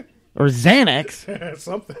 Or Xanax.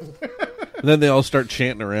 Something. And then they all start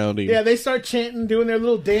chanting around him. Yeah, they start chanting, doing their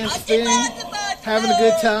little dance thing, having a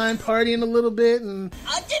good time, partying a little bit, and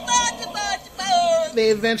they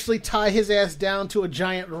eventually tie his ass down to a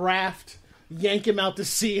giant raft, yank him out to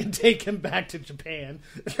sea, and take him back to Japan.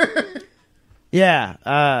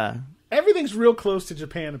 Yeah. Everything's real close to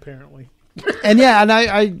Japan, apparently. And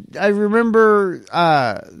I remember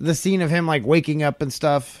the scene of him like waking up and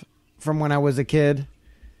stuff from when I was a kid.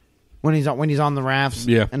 When he's on the rafts,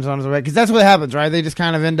 and on his way, because that's what happens, right? They just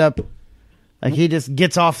kind of end up like he just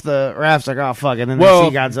gets off the rafts, like oh fuck, and then they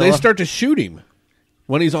see Godzilla. They start to shoot him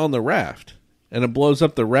when he's on the raft, and it blows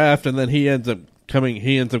up the raft, and then he ends up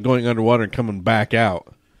going underwater and coming back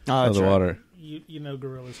out of the water. You know,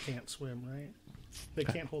 gorillas can't swim, right? They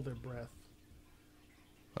can't hold their breath.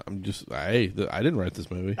 I didn't write this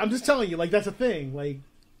movie. I'm just telling you, like that's a thing. Like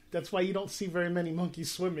that's why you don't see very many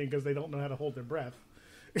monkeys swimming because they don't know how to hold their breath.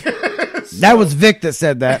 That was Vic that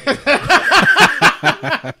said that.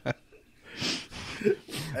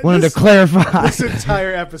 Wanted to clarify. This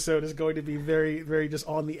entire episode is going to be very, very just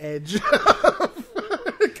on the edge.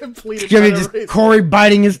 Complete. Just Corey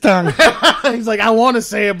biting his tongue. He's like, I want to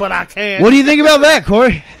say it, but I can't. What do you think about that,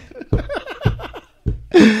 Corey?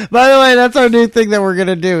 By the way, that's our new thing that we're going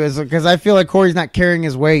to do is because I feel like Corey's not carrying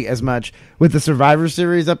his weight as much with the Survivor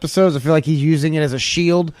Series episodes. I feel like he's using it as a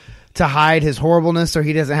shield to hide his horribleness so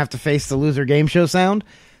he doesn't have to face the loser game show sound.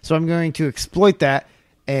 So I'm going to exploit that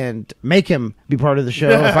and make him be part of the show.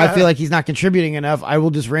 If I feel like he's not contributing enough, I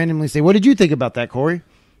will just randomly say, what did you think about that, Corey?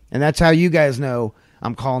 And that's how you guys know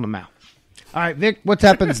I'm calling him out. All right, Vic, what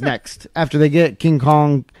happens next after they get King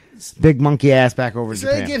Kong big monkey ass back over to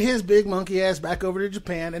Japan? They get his big monkey ass back over to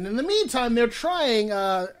Japan, and in the meantime, they're trying.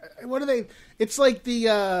 What are they? It's like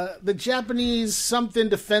the Japanese something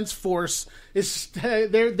defense force is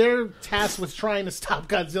they're tasked with trying to stop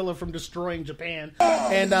Godzilla from destroying Japan,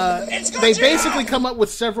 and they basically come up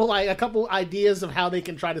with a couple ideas of how they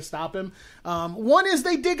can try to stop him. One is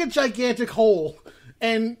they dig a gigantic hole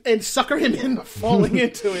and sucker him in, falling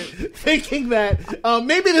into it, thinking that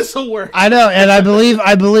maybe this will work. I know, and I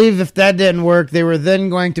believe if that didn't work, they were then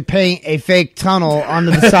going to paint a fake tunnel onto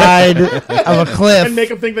the side of a cliff and make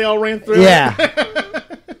them think they all ran through. Yeah.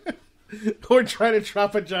 Or try to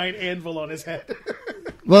drop a giant anvil on his head.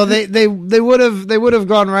 Well, they would have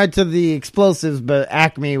gone right to the explosives, but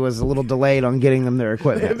Acme was a little delayed on getting them their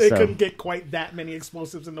equipment. They couldn't get quite that many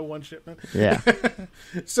explosives into one shipment. Yeah.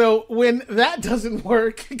 So when that doesn't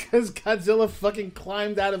work because Godzilla fucking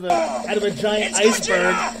climbed out of a giant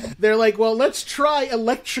iceberg, they're like, well, let's try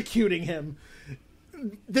electrocuting him.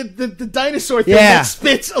 The dinosaur thing that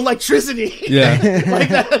spits electricity. Yeah. Like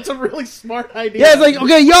that's a really smart idea. Yeah, it's like,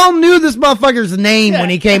 okay, y'all knew this motherfucker's name when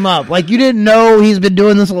he came up. Like, you didn't know he's been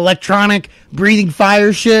doing this electronic breathing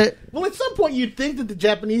fire shit. Well, at some point you'd think that the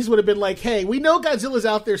Japanese would have been like, hey, we know Godzilla's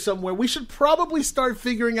out there somewhere. We should probably start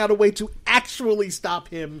figuring out a way to actually stop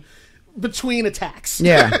him between attacks.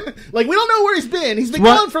 Yeah. Like, we don't know where he's been. He's been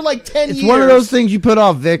gone for like 10 years. It's one of those things you put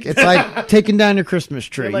off, Vic. It's like taking down your Christmas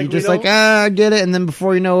tree. Like, You're just like, I get it. And then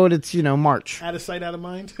before you know it, it's, March. Out of sight, out of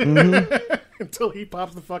mind. Mm-hmm. Until he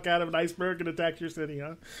pops the fuck out of an iceberg and attacks your city,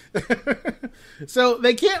 huh? So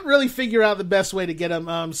they can't really figure out the best way to get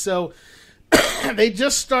him. So they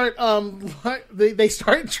just start they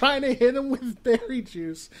start trying to hit him with berry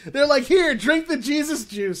juice. They're like, here, drink the Jesus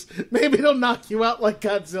juice. Maybe it'll knock you out like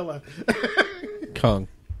Godzilla. Kong.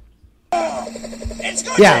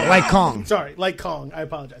 Yeah, like Kong. Sorry, like Kong. I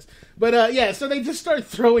apologize. But so they just start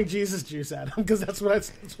throwing Jesus juice at him because that's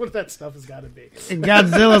what that stuff has got to be. And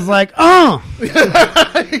Godzilla's like,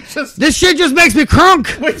 this shit just makes me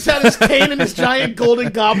crunk. Whips out his cane and his giant golden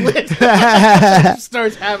goblet.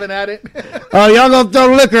 Starts having at it. Oh, y'all gonna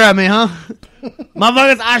throw liquor at me, huh?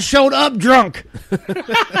 Motherfuckers, I showed up drunk.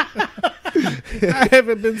 I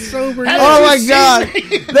haven't been sober yet. Oh my god!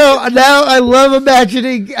 No, now I love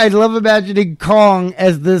imagining Kong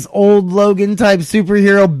as this old Logan type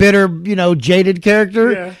superhero, bitter, jaded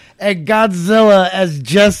character, and Godzilla as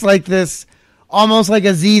just like this, almost like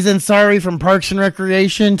Aziz Ansari from Parks and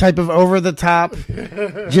Recreation type of over the top,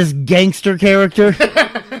 just gangster character.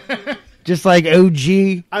 Just like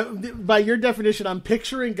OG. By your definition, I'm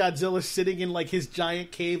picturing Godzilla sitting in like his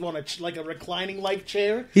giant cave on a reclining like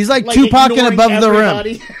chair. He's like Tupac and above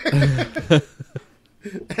everybody. The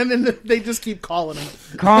rim. And then they just keep calling him.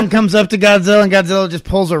 Kong comes up to Godzilla, and Godzilla just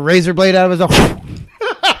pulls a razor blade out of his arm.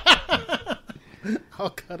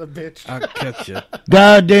 I'll cut a bitch. I'll catch you.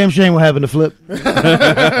 Goddamn shame what happened to Flip.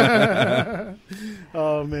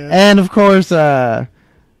 Oh, man. And, of course, as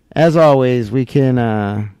always, we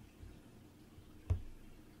can...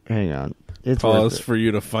 Hang on. It's pause for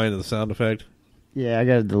you to find the sound effect. Yeah, I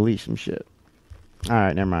gotta delete some shit. All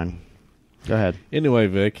right, never mind. Go ahead. Anyway,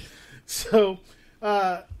 Vic. So,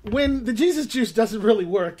 when the Jesus juice doesn't really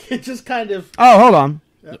work, it just kind of... Oh, hold on.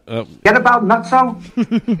 Get about nutso?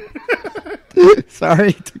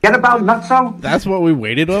 Sorry. Get about nutso? That's what we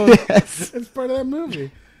waited on? Yes. It's part of that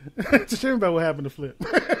movie. It's a shame about what happened to Flip.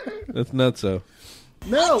 That's nutso.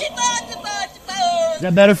 No. Is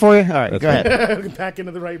that better for you? All right, go ahead. Back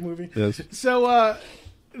into the right movie. Yes. So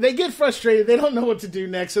they get frustrated. They don't know what to do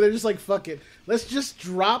next, so they're just like, fuck it. Let's just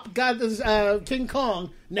drop King Kong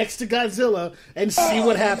next to Godzilla and see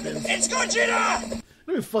what happens. It's Godzilla! It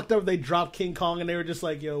would be fucked up if they dropped King Kong and they were just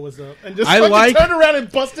like, yo, what's up? And just turned around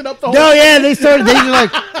and busted up the whole No, yeah, they were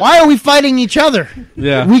like, why are we fighting each other?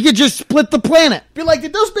 Yeah. We could just split the planet. Be like,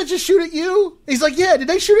 did those bitches shoot at you? He's like, yeah, did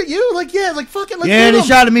they shoot at you? Like, yeah, like, fuck it, let's Yeah, do they them.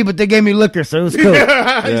 shot at me, but they gave me liquor, so it was cool.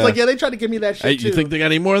 He's like, yeah, they tried to give me that shit, Hey, too. you think they got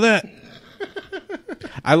any more of that?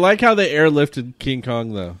 I like how they airlifted King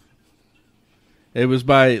Kong, though. It was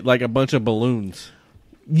by, like, a bunch of balloons.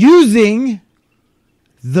 Using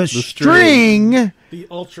the string. The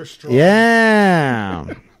ultra strong. Yeah.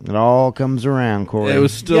 It all comes around, Corey. It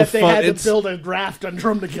was still Yet they fun. had to build a raft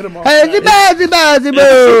under him to get him off.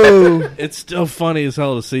 It's still funny as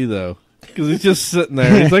hell to see, though. Because he's just sitting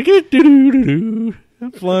there. He's like,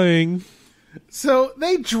 I'm flying. So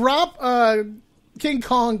they drop King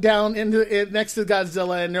Kong down next to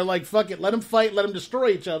Godzilla, and they're like, fuck it, let them fight, let them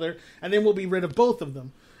destroy each other, and then we'll be rid of both of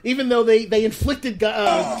them. Even though they inflicted King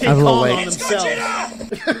Kong on themselves.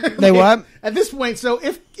 They what? At this point, so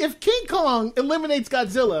if King Kong eliminates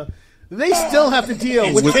Godzilla, they still have to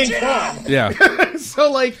deal with King Kong. Yeah.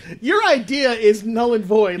 So, like, your idea is null and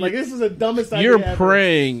void. Like, this is the dumbest idea You're ever.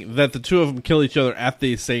 praying that the two of them kill each other at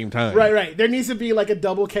the same time. Right. There needs to be, like, a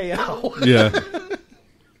double KO. Yeah.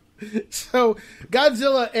 So,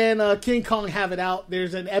 Godzilla and King Kong have it out.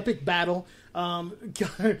 There's an epic battle.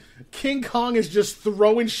 King Kong is just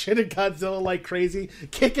throwing shit at Godzilla like crazy,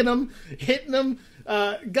 kicking him, hitting him.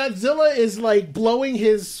 Godzilla is like blowing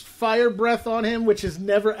his fire breath on him, which is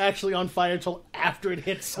never actually on fire until after it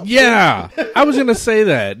hits something. Yeah, I was gonna say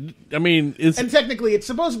that. I mean, and technically it's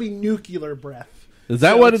supposed to be nuclear breath. Is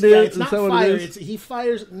that what it is? Yeah, it's is not that fire. what it is? He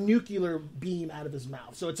fires nuclear beam out of his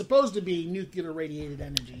mouth. So it's supposed to be nuclear radiated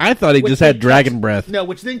energy. I thought he just had dragon breath. No,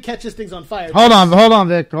 which then catches things on fire. Hold on,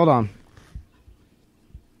 Vic. Hold on.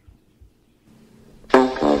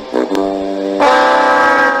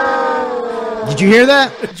 Did you hear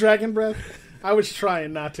that? Dragon breath. I was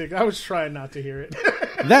trying not to hear it.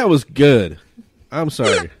 That was good. I'm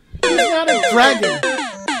sorry. He's not a dragon.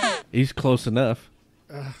 He's close enough.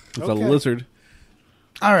 It's a okay. lizard.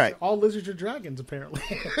 All right. All lizards are dragons, apparently.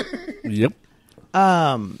 Yep.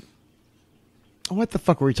 What the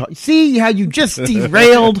fuck were we talking? See how you just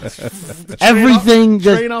derailed everything,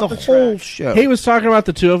 the whole show. He was talking about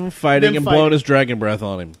the two of them fighting and blowing his dragon breath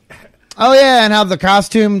on him. Oh yeah, and how the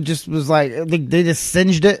costume just was like they just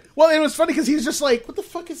singed it. Well, it was funny because he's just like, "What the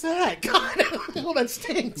fuck is that? God, oh, that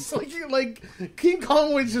stinks!" Like King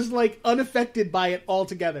Kong was just like unaffected by it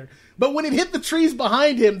altogether. But when it hit the trees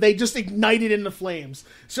behind him, they just ignited into flames.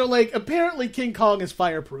 So like apparently King Kong is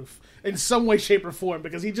fireproof in some way, shape, or form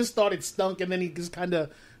because he just thought it stunk, and then he just kind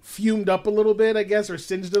of fumed up a little bit, I guess, or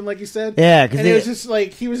singed him, like you said. Yeah, and it was just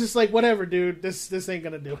like he was just like, "Whatever, dude. This ain't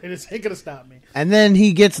gonna do it. This ain't gonna stop me." And then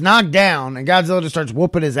he gets knocked down, and Godzilla just starts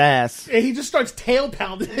whooping his ass. And he just starts tail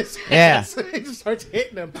pounding his ass. Yeah. He just starts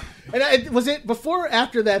hitting him. And was it before or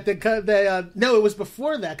after that? No, it was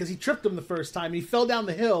before that because he tripped him the first time. He fell down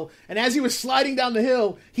the hill, and as he was sliding down the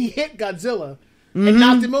hill, he hit Godzilla and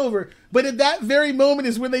knocked him over. But at that very moment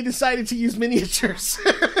is when they decided to use miniatures.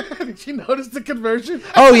 Did you notice the conversion?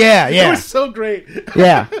 Oh yeah, yeah. It was so great.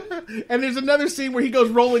 Yeah. And there's another scene where he goes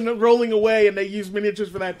rolling away, and they use miniatures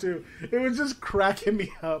for that too. It was just cracking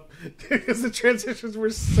me up because the transitions were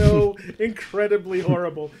so incredibly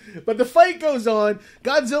horrible. But the fight goes on.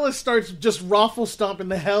 Godzilla starts just raffle stomping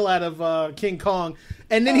the hell out of King Kong,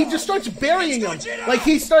 and then he just starts burying him. Like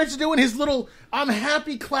he starts doing his little "I'm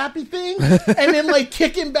happy" clappy thing, and then like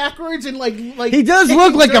kicking backwards and like he does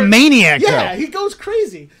look like a maniac. Yeah, though. he goes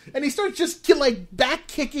crazy, and he starts just like back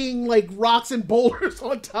kicking like rocks and boulders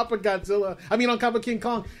on top of Godzilla. I mean, on top of King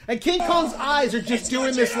Kong, and King Kong's eyes are just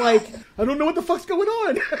doing this like, I don't know what the fuck's going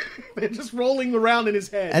on. They're just rolling around in his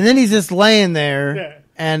head, and then he's just laying there,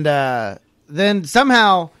 and then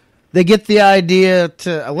somehow they get the idea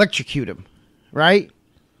to electrocute him, right?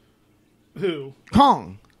 Who?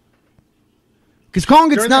 Kong. Because Kong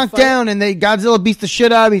gets knocked down, and Godzilla beats the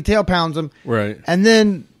shit out of him. He tail pounds him, right? And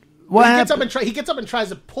then what happens? He gets up and tries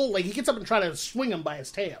to pull. Like he gets up and tries to swing him by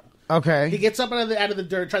his tail. Okay. He gets up out of the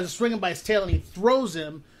dirt, tries to swing him by his tail, and he throws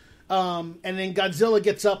him. And then Godzilla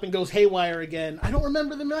gets up and goes haywire again. I don't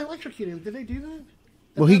remember them electrocuting him. Did they do that?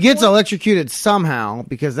 Well, he gets electrocuted somehow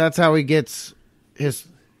because that's how he gets his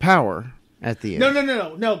power. At the end. No,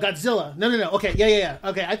 Godzilla. No. Okay, yeah.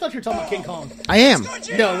 Okay, I thought you were talking about King Kong. I am.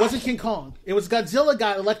 No, it wasn't King Kong. It was Godzilla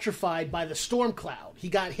got electrified by the storm cloud. He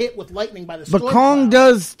got hit with lightning by the storm cloud. But Kong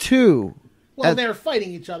does too. Well, they're fighting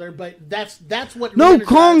each other, but that's what... No,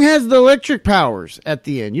 Kong has the electric powers at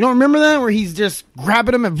the end. You don't remember that? Where he's just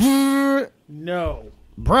grabbing him and... No.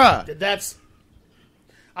 Bruh.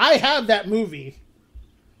 I have that movie.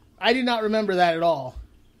 I do not remember that at all.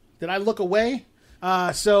 Did I look away?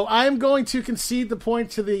 So I'm going to concede the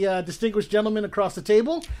point to the distinguished gentleman across the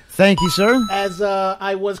table. Thank you, sir. As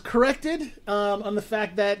I was corrected on the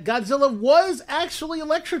fact that Godzilla was actually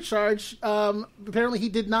electrocharged. Apparently he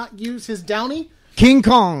did not use his Downy. King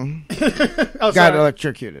Kong got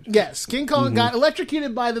electrocuted. Yes, King Kong got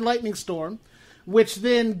electrocuted by the lightning storm, which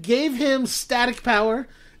then gave him static power,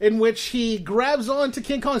 in which he grabs onto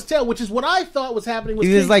King Kong's tail, which is what I thought was happening with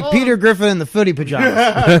King Kong. He was like Peter Griffin in the footy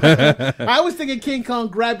pajamas. I was thinking King Kong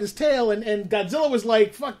grabbed his tail, and Godzilla was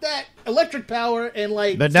like, "Fuck that, electric power!" and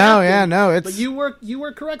like. But no, it's. But you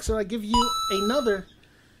were correct, sir. I give you another.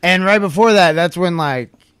 And right before that, that's when like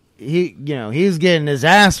he's getting his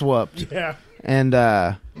ass whooped. Yeah. And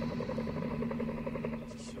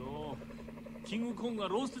King Kong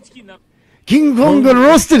got roasted. King Kong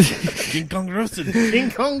roasted. King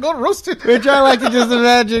Kong got roasted. Which I like to just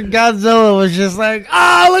imagine Godzilla was just like,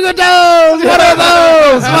 look at those! What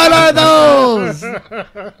are those?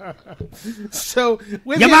 So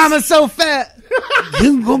your mama's so fat.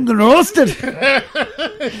 King Kong got roasted.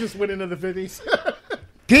 Just went into the 50s.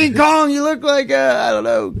 King Kong, you look like I don't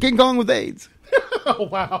know, King Kong with AIDS. Oh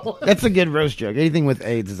wow, that's a good roast joke. Anything with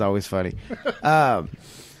AIDS is always funny.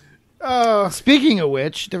 Speaking of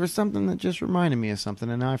which, there was something that just reminded me of something,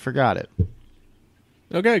 and now I forgot it.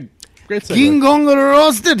 Okay, great segue. King Kong got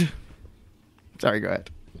roasted. Sorry, go ahead.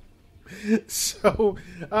 So,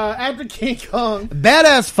 after King Kong...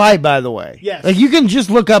 Badass fight, by the way. Yes. Like, you can just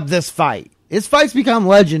look up this fight. This fight's become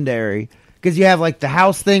legendary, because you have, like, the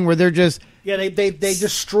house thing where they're just... Yeah, they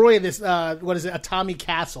destroy this, Atami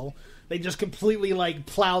Castle. They just completely, like,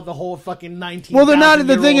 plow the whole fucking 19. Well, they're not,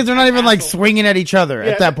 the thing is, they're not even, like, swinging at each other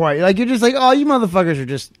at that point. Like, you're just like, oh, you motherfuckers are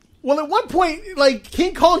just... Well, at one point, like,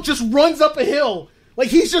 King Kong just runs up a hill. Like,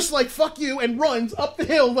 he's just like, fuck you, and runs up the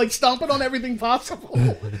hill, like, stomping on everything possible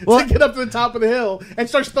to get up to the top of the hill, and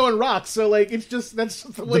starts throwing rocks. So, like, it's just, that's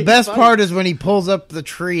the way. The best part is when he pulls up the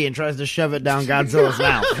tree and tries to shove it down Godzilla's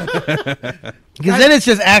mouth. Because then it's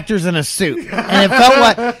just actors in a suit. And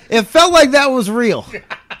it felt like that was real.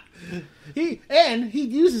 He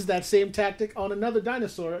uses that same tactic on another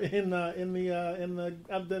dinosaur in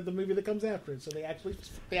the movie that comes after it. So they actually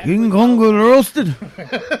King Kong got roasted.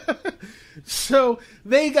 So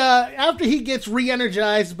they after he gets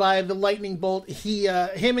re-energized by the lightning bolt,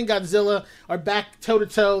 him and Godzilla are back toe to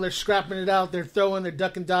toe. They're scrapping it out. They're throwing. They're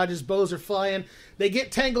ducking dodges. Bows are flying. They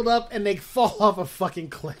get tangled up and they fall off a fucking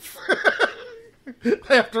cliff.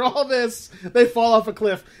 After all this, they fall off a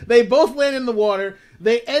cliff. They both land in the water.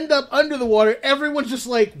 They end up under the water. Everyone's just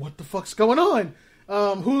like, "What the fuck's going on?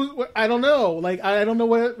 I don't know. Like, I don't know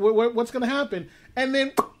what's going to happen." And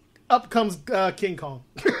then up comes King Kong.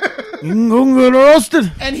 King Kong got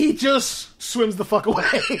roasted. And he just swims the fuck away.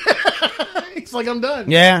 He's like, "I'm done.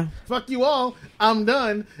 Yeah, fuck you all. I'm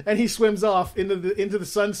done." And he swims off into the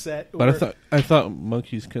sunset. But I thought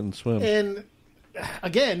monkeys couldn't swim. And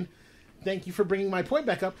again, thank you for bringing my point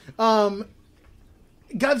back up.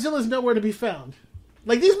 Godzilla's nowhere to be found.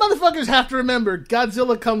 Like, these motherfuckers have to remember,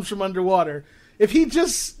 Godzilla comes from underwater. If he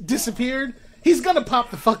just disappeared, he's gonna pop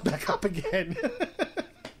the fuck back up again.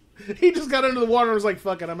 He just got under the water and was like,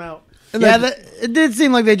 fuck it, I'm out. Yeah, it did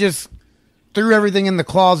seem like they just threw everything in the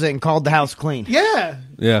closet and called the house clean. Yeah.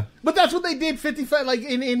 Yeah. But that's what they did 55, like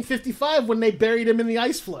in 55 when they buried him in the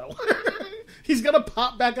ice floe. He's gonna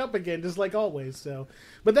pop back up again, just like always. So,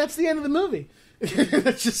 but that's the end of the movie.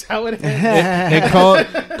 That's just how it ends.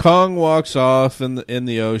 And Kong walks off in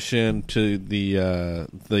the ocean to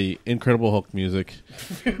the Incredible Hulk music.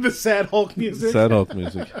 The sad Hulk music. Sad Hulk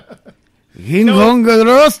music. King Kong got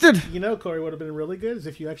roasted. You know, Corey, would have been really good is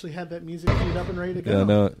if you actually had that music queued up and ready to go. Yeah,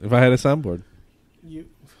 no. If I had a soundboard.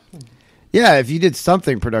 Yeah, if you did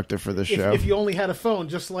something productive for the show. If you only had a phone,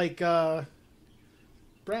 just like Brad's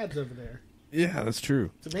over there. Yeah, that's true.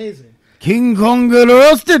 It's amazing. King Kong got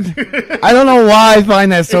roasted. I don't know why I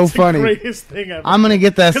find that so funny. The greatest thing ever. I'm gonna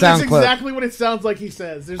get that sound clip. Exactly what it sounds like he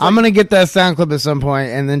says. I'm gonna get that sound clip at some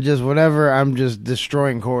point, and then just whatever. I'm just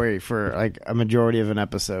destroying Corey for like a majority of an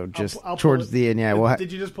episode, just I'll towards the end. Yeah.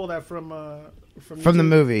 Did you just pull that from the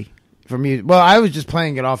movie? From you? Well, I was just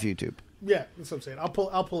playing it off YouTube. Yeah, that's what I'm saying.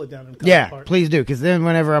 I'll pull it down and cut yeah, it apart. Please do, because then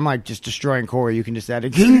whenever I'm like just destroying Corey, you can just add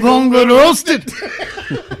it. King Kong got roasted.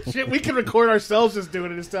 Shit, we can record ourselves just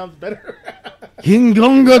doing it. It sounds better. King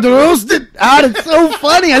Kong got roasted. It's so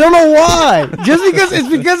funny. I don't know why. Just because it's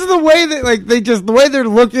because of the way that the way they're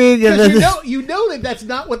looking. And then you know that's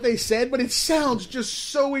not what they said, but it sounds just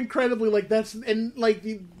so incredibly like that's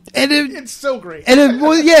it's so great. And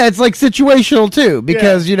it's like situational too,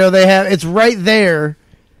 because they have it's right there.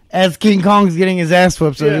 As King Kong's getting his ass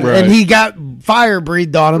whooped, and he got fire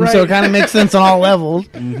breathed on him, so it kind of makes sense on all levels.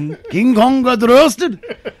 Mm-hmm. King Kong got roasted.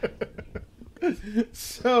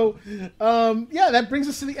 So, that brings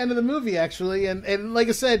us to the end of the movie, actually. And like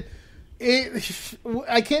I said,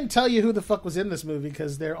 I can't tell you who the fuck was in this movie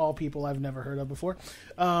because they're all people I've never heard of before.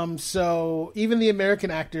 So even the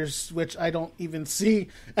American actors, which I don't even see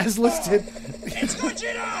as listed. It's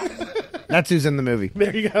Gojira! That's who's in the movie.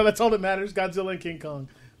 There you go. That's all that matters. Godzilla and King Kong.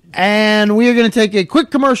 And we are going to take a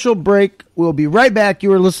quick commercial break. We'll be right back.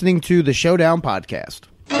 You are listening to the Showdown Podcast.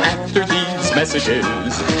 After these messages,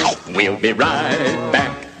 we'll be right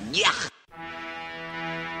back. Yeah.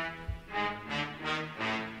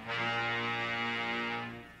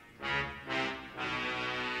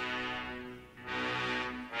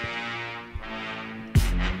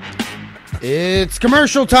 It's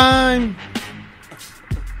commercial time.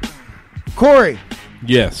 Corey.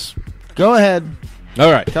 Yes. Go ahead. All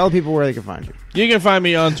right. Tell people where they can find you. You can find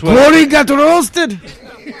me on Twitter. Corey got roasted.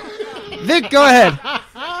 Vic, go ahead.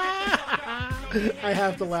 I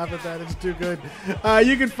have to laugh at that. It's too good.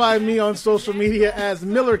 You can find me on social media as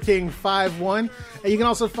MillerKing51. And you can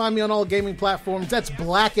also find me on all gaming platforms. That's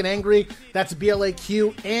Black and Angry. That's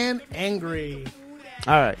BLAQ and Angry.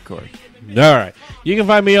 All right, Corey. All right. You can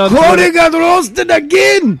find me on Corey Twitter. got roasted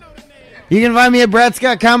again. You can find me at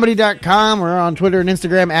BradScottComedy.com. We're on Twitter and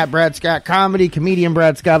Instagram at BradScottComedy. Comedian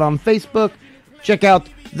Brad Scott on Facebook. Check out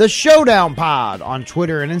The Showdown Pod on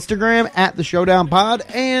Twitter and Instagram at The Showdown Pod,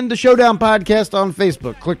 and The Showdown Podcast on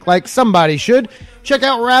Facebook. Click like somebody should. Check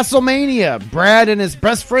out WrestleMania. Brad and his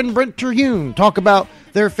best friend Brent Terhune talk about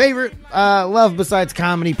their favorite love besides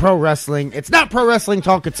comedy, pro wrestling. It's not pro wrestling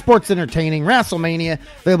talk, it's sports entertaining. WrestleMania,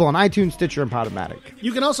 available on iTunes, Stitcher, and Podomatic.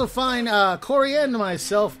 You can also find Corey and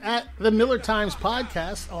myself at the Miller Times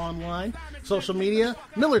Podcast online, social media,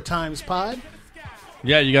 Miller Times Pod.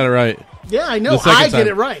 Yeah, you got it right. Yeah, I know. I get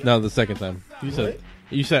it right. No, the second time.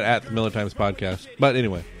 You said at the Miller Times Podcast. But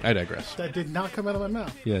anyway, I digress. That did not come out of my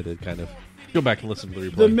mouth. Yeah, it did, kind of. Go back and listen to the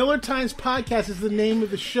replay. The Miller Times Podcast is the name of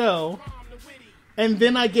the show. And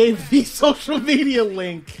then I gave the social media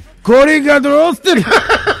link. Corey got roasted.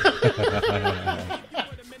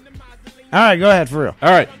 All right, go ahead, for real. All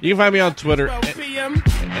right, you can find me on Twitter.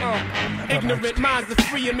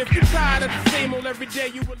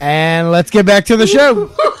 And let's get back to the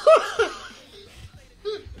show.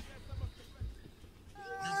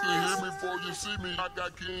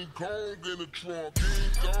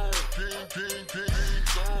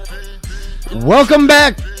 Welcome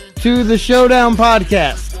back to the Showdown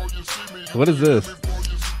Podcast. What is this?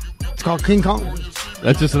 It's called King Kong.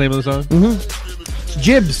 That's just the name of the song? Mm-hmm. It's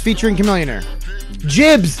Jibs featuring Chameleonaire.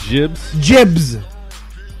 Jibs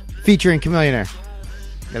featuring Chameleonaire.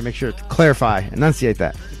 Gotta make sure to clarify, enunciate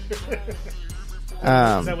that. Is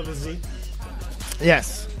that with a Z?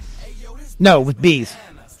 Yes. No, with B's.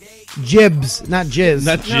 Jibs, not jizz.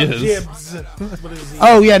 Not jizz. No, Jibs. With a Z.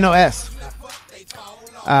 Oh, yeah, no S.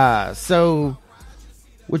 So,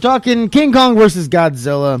 we're talking King Kong versus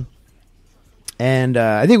Godzilla. And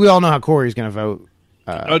I think we all know how Corey's going to vote.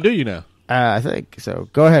 Do you know? I think so.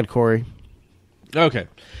 Go ahead, Corey. Okay.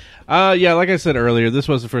 Yeah, like I said earlier, this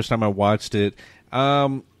was the first time I watched it.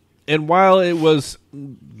 And while it was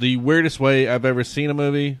the weirdest way I've ever seen a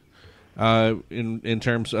movie, in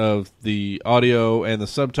terms of the audio and the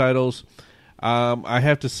subtitles, I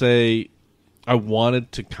have to say I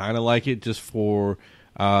wanted to kind of like it just for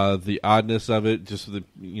the oddness of it, just the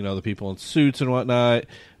the people in suits and whatnot.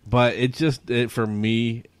 But for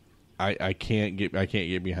me, I can't get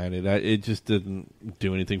behind it. It just didn't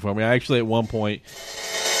do anything for me. I actually at one point.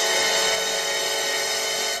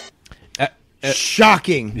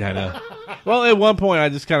 Shocking. Yeah, I know. Well, at one point, I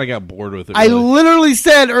just kind of got bored with it. I literally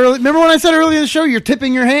said early. Remember when I said earlier in the show, you're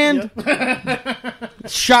tipping your hand? Yep.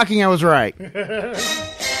 Shocking, I was right.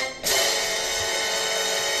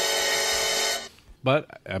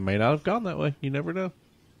 But I may not have gone that way. You never know.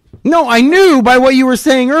 No, I knew by what you were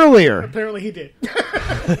saying earlier. Apparently he did.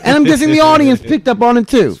 And I'm guessing the audience picked up on it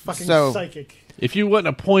too. It's fucking psychic. If you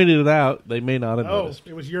wouldn't have pointed it out, they may not have noticed.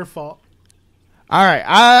 It was your fault. All right,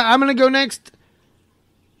 I'm going to go next.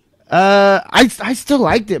 I still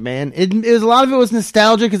liked it, man. It was a lot of it was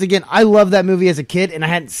nostalgia because again, I loved that movie as a kid and I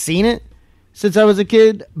hadn't seen it since I was a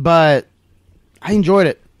kid, but I enjoyed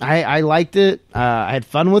it. I liked it. I had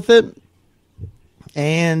fun with it,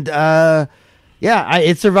 and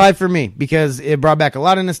it survived for me because it brought back a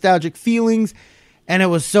lot of nostalgic feelings, and it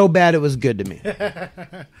was so bad it was good to me.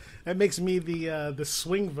 That makes me the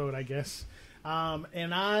swing vote, I guess.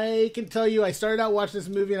 And I can tell you, I started out watching this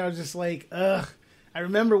movie and I was just like, ugh. I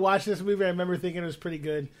remember watching this movie. I remember thinking it was pretty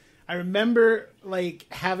good. I remember like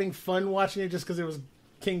having fun watching it just because it was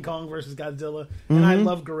King Kong versus Godzilla, and I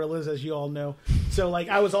love gorillas, as you all know. So like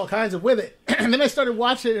I was all kinds of with it. And then I started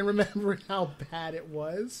watching it and remembering how bad it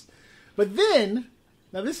was. But then,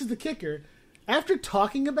 now this is the kicker. After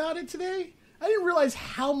talking about it today, I didn't realize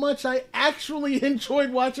how much I actually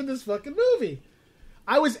enjoyed watching this fucking movie.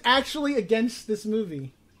 I was actually against this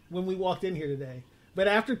movie when we walked in here today. But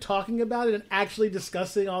after talking about it and actually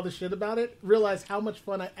discussing all the shit about it, realized how much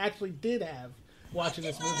fun I actually did have watching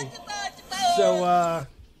this movie. So,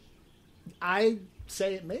 I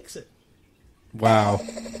say it makes it. Wow.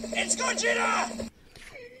 It's Godzilla!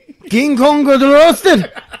 King Kong got roasted!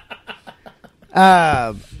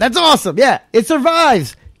 That's awesome. Yeah, it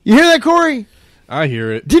survives. You hear that, Corey? I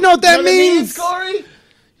hear it. Do you know what that means? Corey?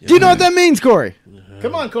 Do you know what that means, Corey?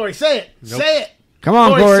 Come on, Corey, say it. Nope. Say it. Come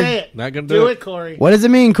on, Corey. Say it. Not gonna do it, Corey. What does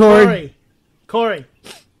it mean, Corey? Corey.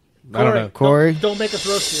 I don't know. Corey. Don't make us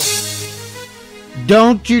roast you.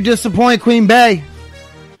 Don't you disappoint Queen Bey.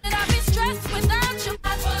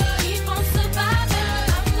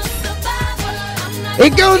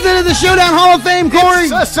 It goes into the Showdown Hall of Fame, Corey.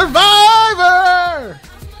 It's a survivor.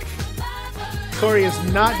 Corey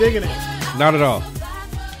is not digging it. Not at all.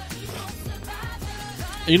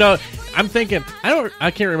 You know, I'm thinking.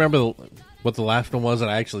 I can't remember what the last one was that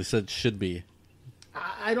I actually said should be.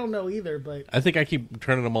 I don't know either, but I think I keep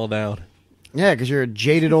turning them all down. Yeah, because you're a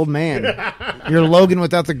jaded old man. You're Logan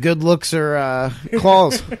without the good looks or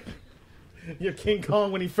claws. You're King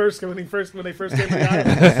Kong when they first came to the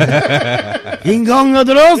island. King Kong got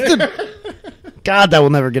roasted. God, that will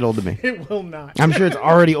never get old to me. It will not. I'm sure it's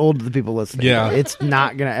already old to the people listening. Yeah. It's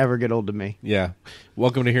not going to ever get old to me. Yeah.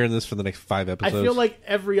 Welcome to hearing this for the next 5 episodes. I feel like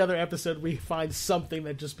every other episode we find something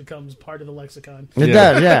that just becomes part of the lexicon. It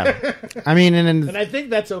does, yeah. I mean, and I think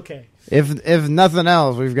that's okay. If nothing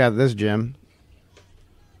else, we've got this, Jim.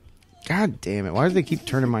 God damn it. Why do they keep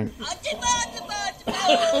turning my...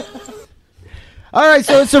 All right,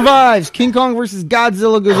 so it survives. King Kong vs.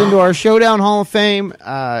 Godzilla goes into our Showdown Hall of Fame.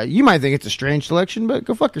 You might think it's a strange selection, but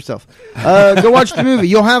go fuck yourself. Go watch the movie.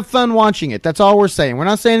 You'll have fun watching it. That's all we're saying. We're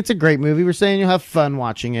not saying it's a great movie. We're saying you'll have fun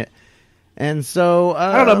watching it. And so...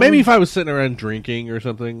 I don't know. Maybe if I was sitting around drinking or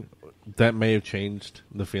something, that may have changed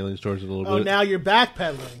the feelings towards it a little bit. Oh, now you're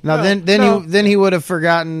backpedaling. No, then he would have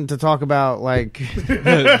forgotten to talk about, like...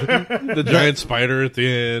 the giant spider at the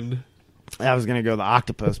end. I was going to go the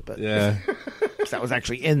octopus, but... Yeah. That was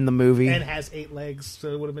actually in the movie. And has 8 legs, so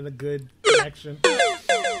it would have been a good connection.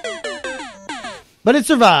 But it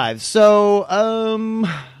survives. So, I don't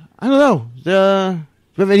know. Do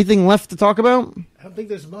we have anything left to talk about? I don't think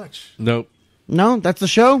there's much. Nope. No, that's the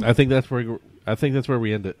show? I think that's where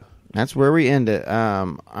we end it. That's where we end it.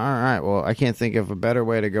 All right. Well, I can't think of a better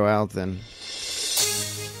way to go out than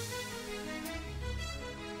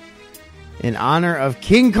in honor of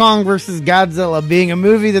King Kong vs. Godzilla being a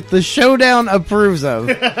movie that the Showdown approves of.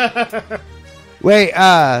 Wait,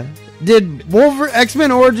 did X-Men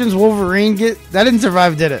Origins Wolverine get... That didn't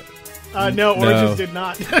survive, did it? No, Origins did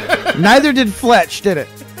not. Neither did Fletch, did it?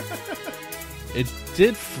 It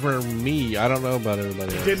did for me. I don't know about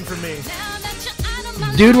everybody else. It didn't for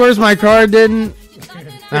me. Dude, Where's My Car didn't?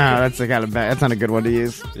 That's not a good one to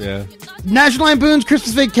use. Yeah. National Lampoon's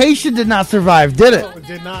Christmas Vacation did not survive, did it? No, it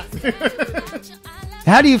did not.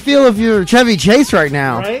 How do you feel if you're Chevy Chase right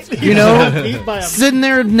now? Right? You know, sitting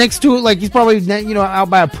there next to it, like he's probably out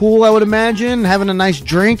by a pool, I would imagine, having a nice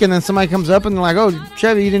drink, and then somebody comes up and they're like, "Oh,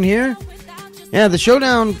 Chevy, you didn't hear?" Yeah, the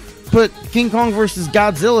Showdown put King Kong versus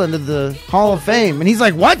Godzilla into the Hall of Fame, and he's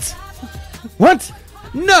like, "What? What?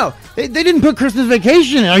 No, they didn't put Christmas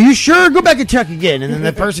Vacation in. Are you sure? Go back and check again." And then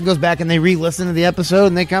the person goes back and they re-listen to the episode,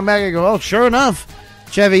 and they come back and go, "Oh, sure enough,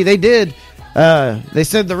 Chevy, they did." They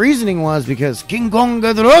said the reasoning was because King Kong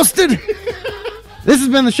got roasted. This has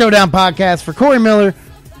been the Showdown Podcast for Corey Miller.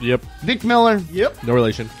 Yep. Vic Miller. Yep. No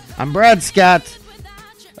relation. I'm Brad Scott.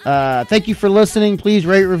 Thank you for listening. Please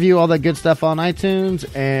rate, review, all that good stuff on iTunes,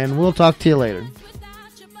 and we'll talk to you later.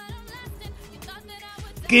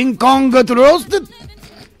 King Kong got roasted.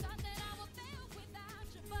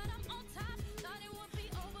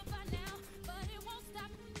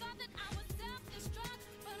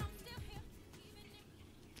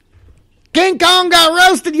 King Kong got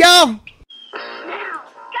roasted, y'all.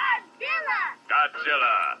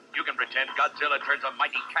 Godzilla! You can pretend Godzilla turns a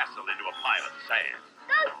mighty castle into a pile of sand.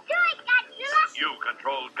 Go do it, Godzilla! You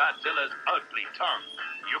control Godzilla's ugly tongue.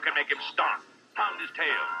 You can make him stomp, pound his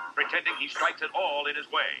tail, pretending he strikes it all in his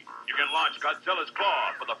way. You can launch Godzilla's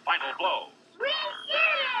claw for the final blow. We did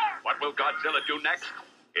it! What will Godzilla do next?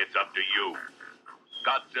 It's up to you.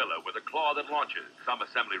 Godzilla with a claw that launches. Some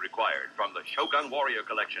assembly required from the Shogun Warrior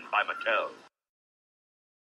Collection by Mattel.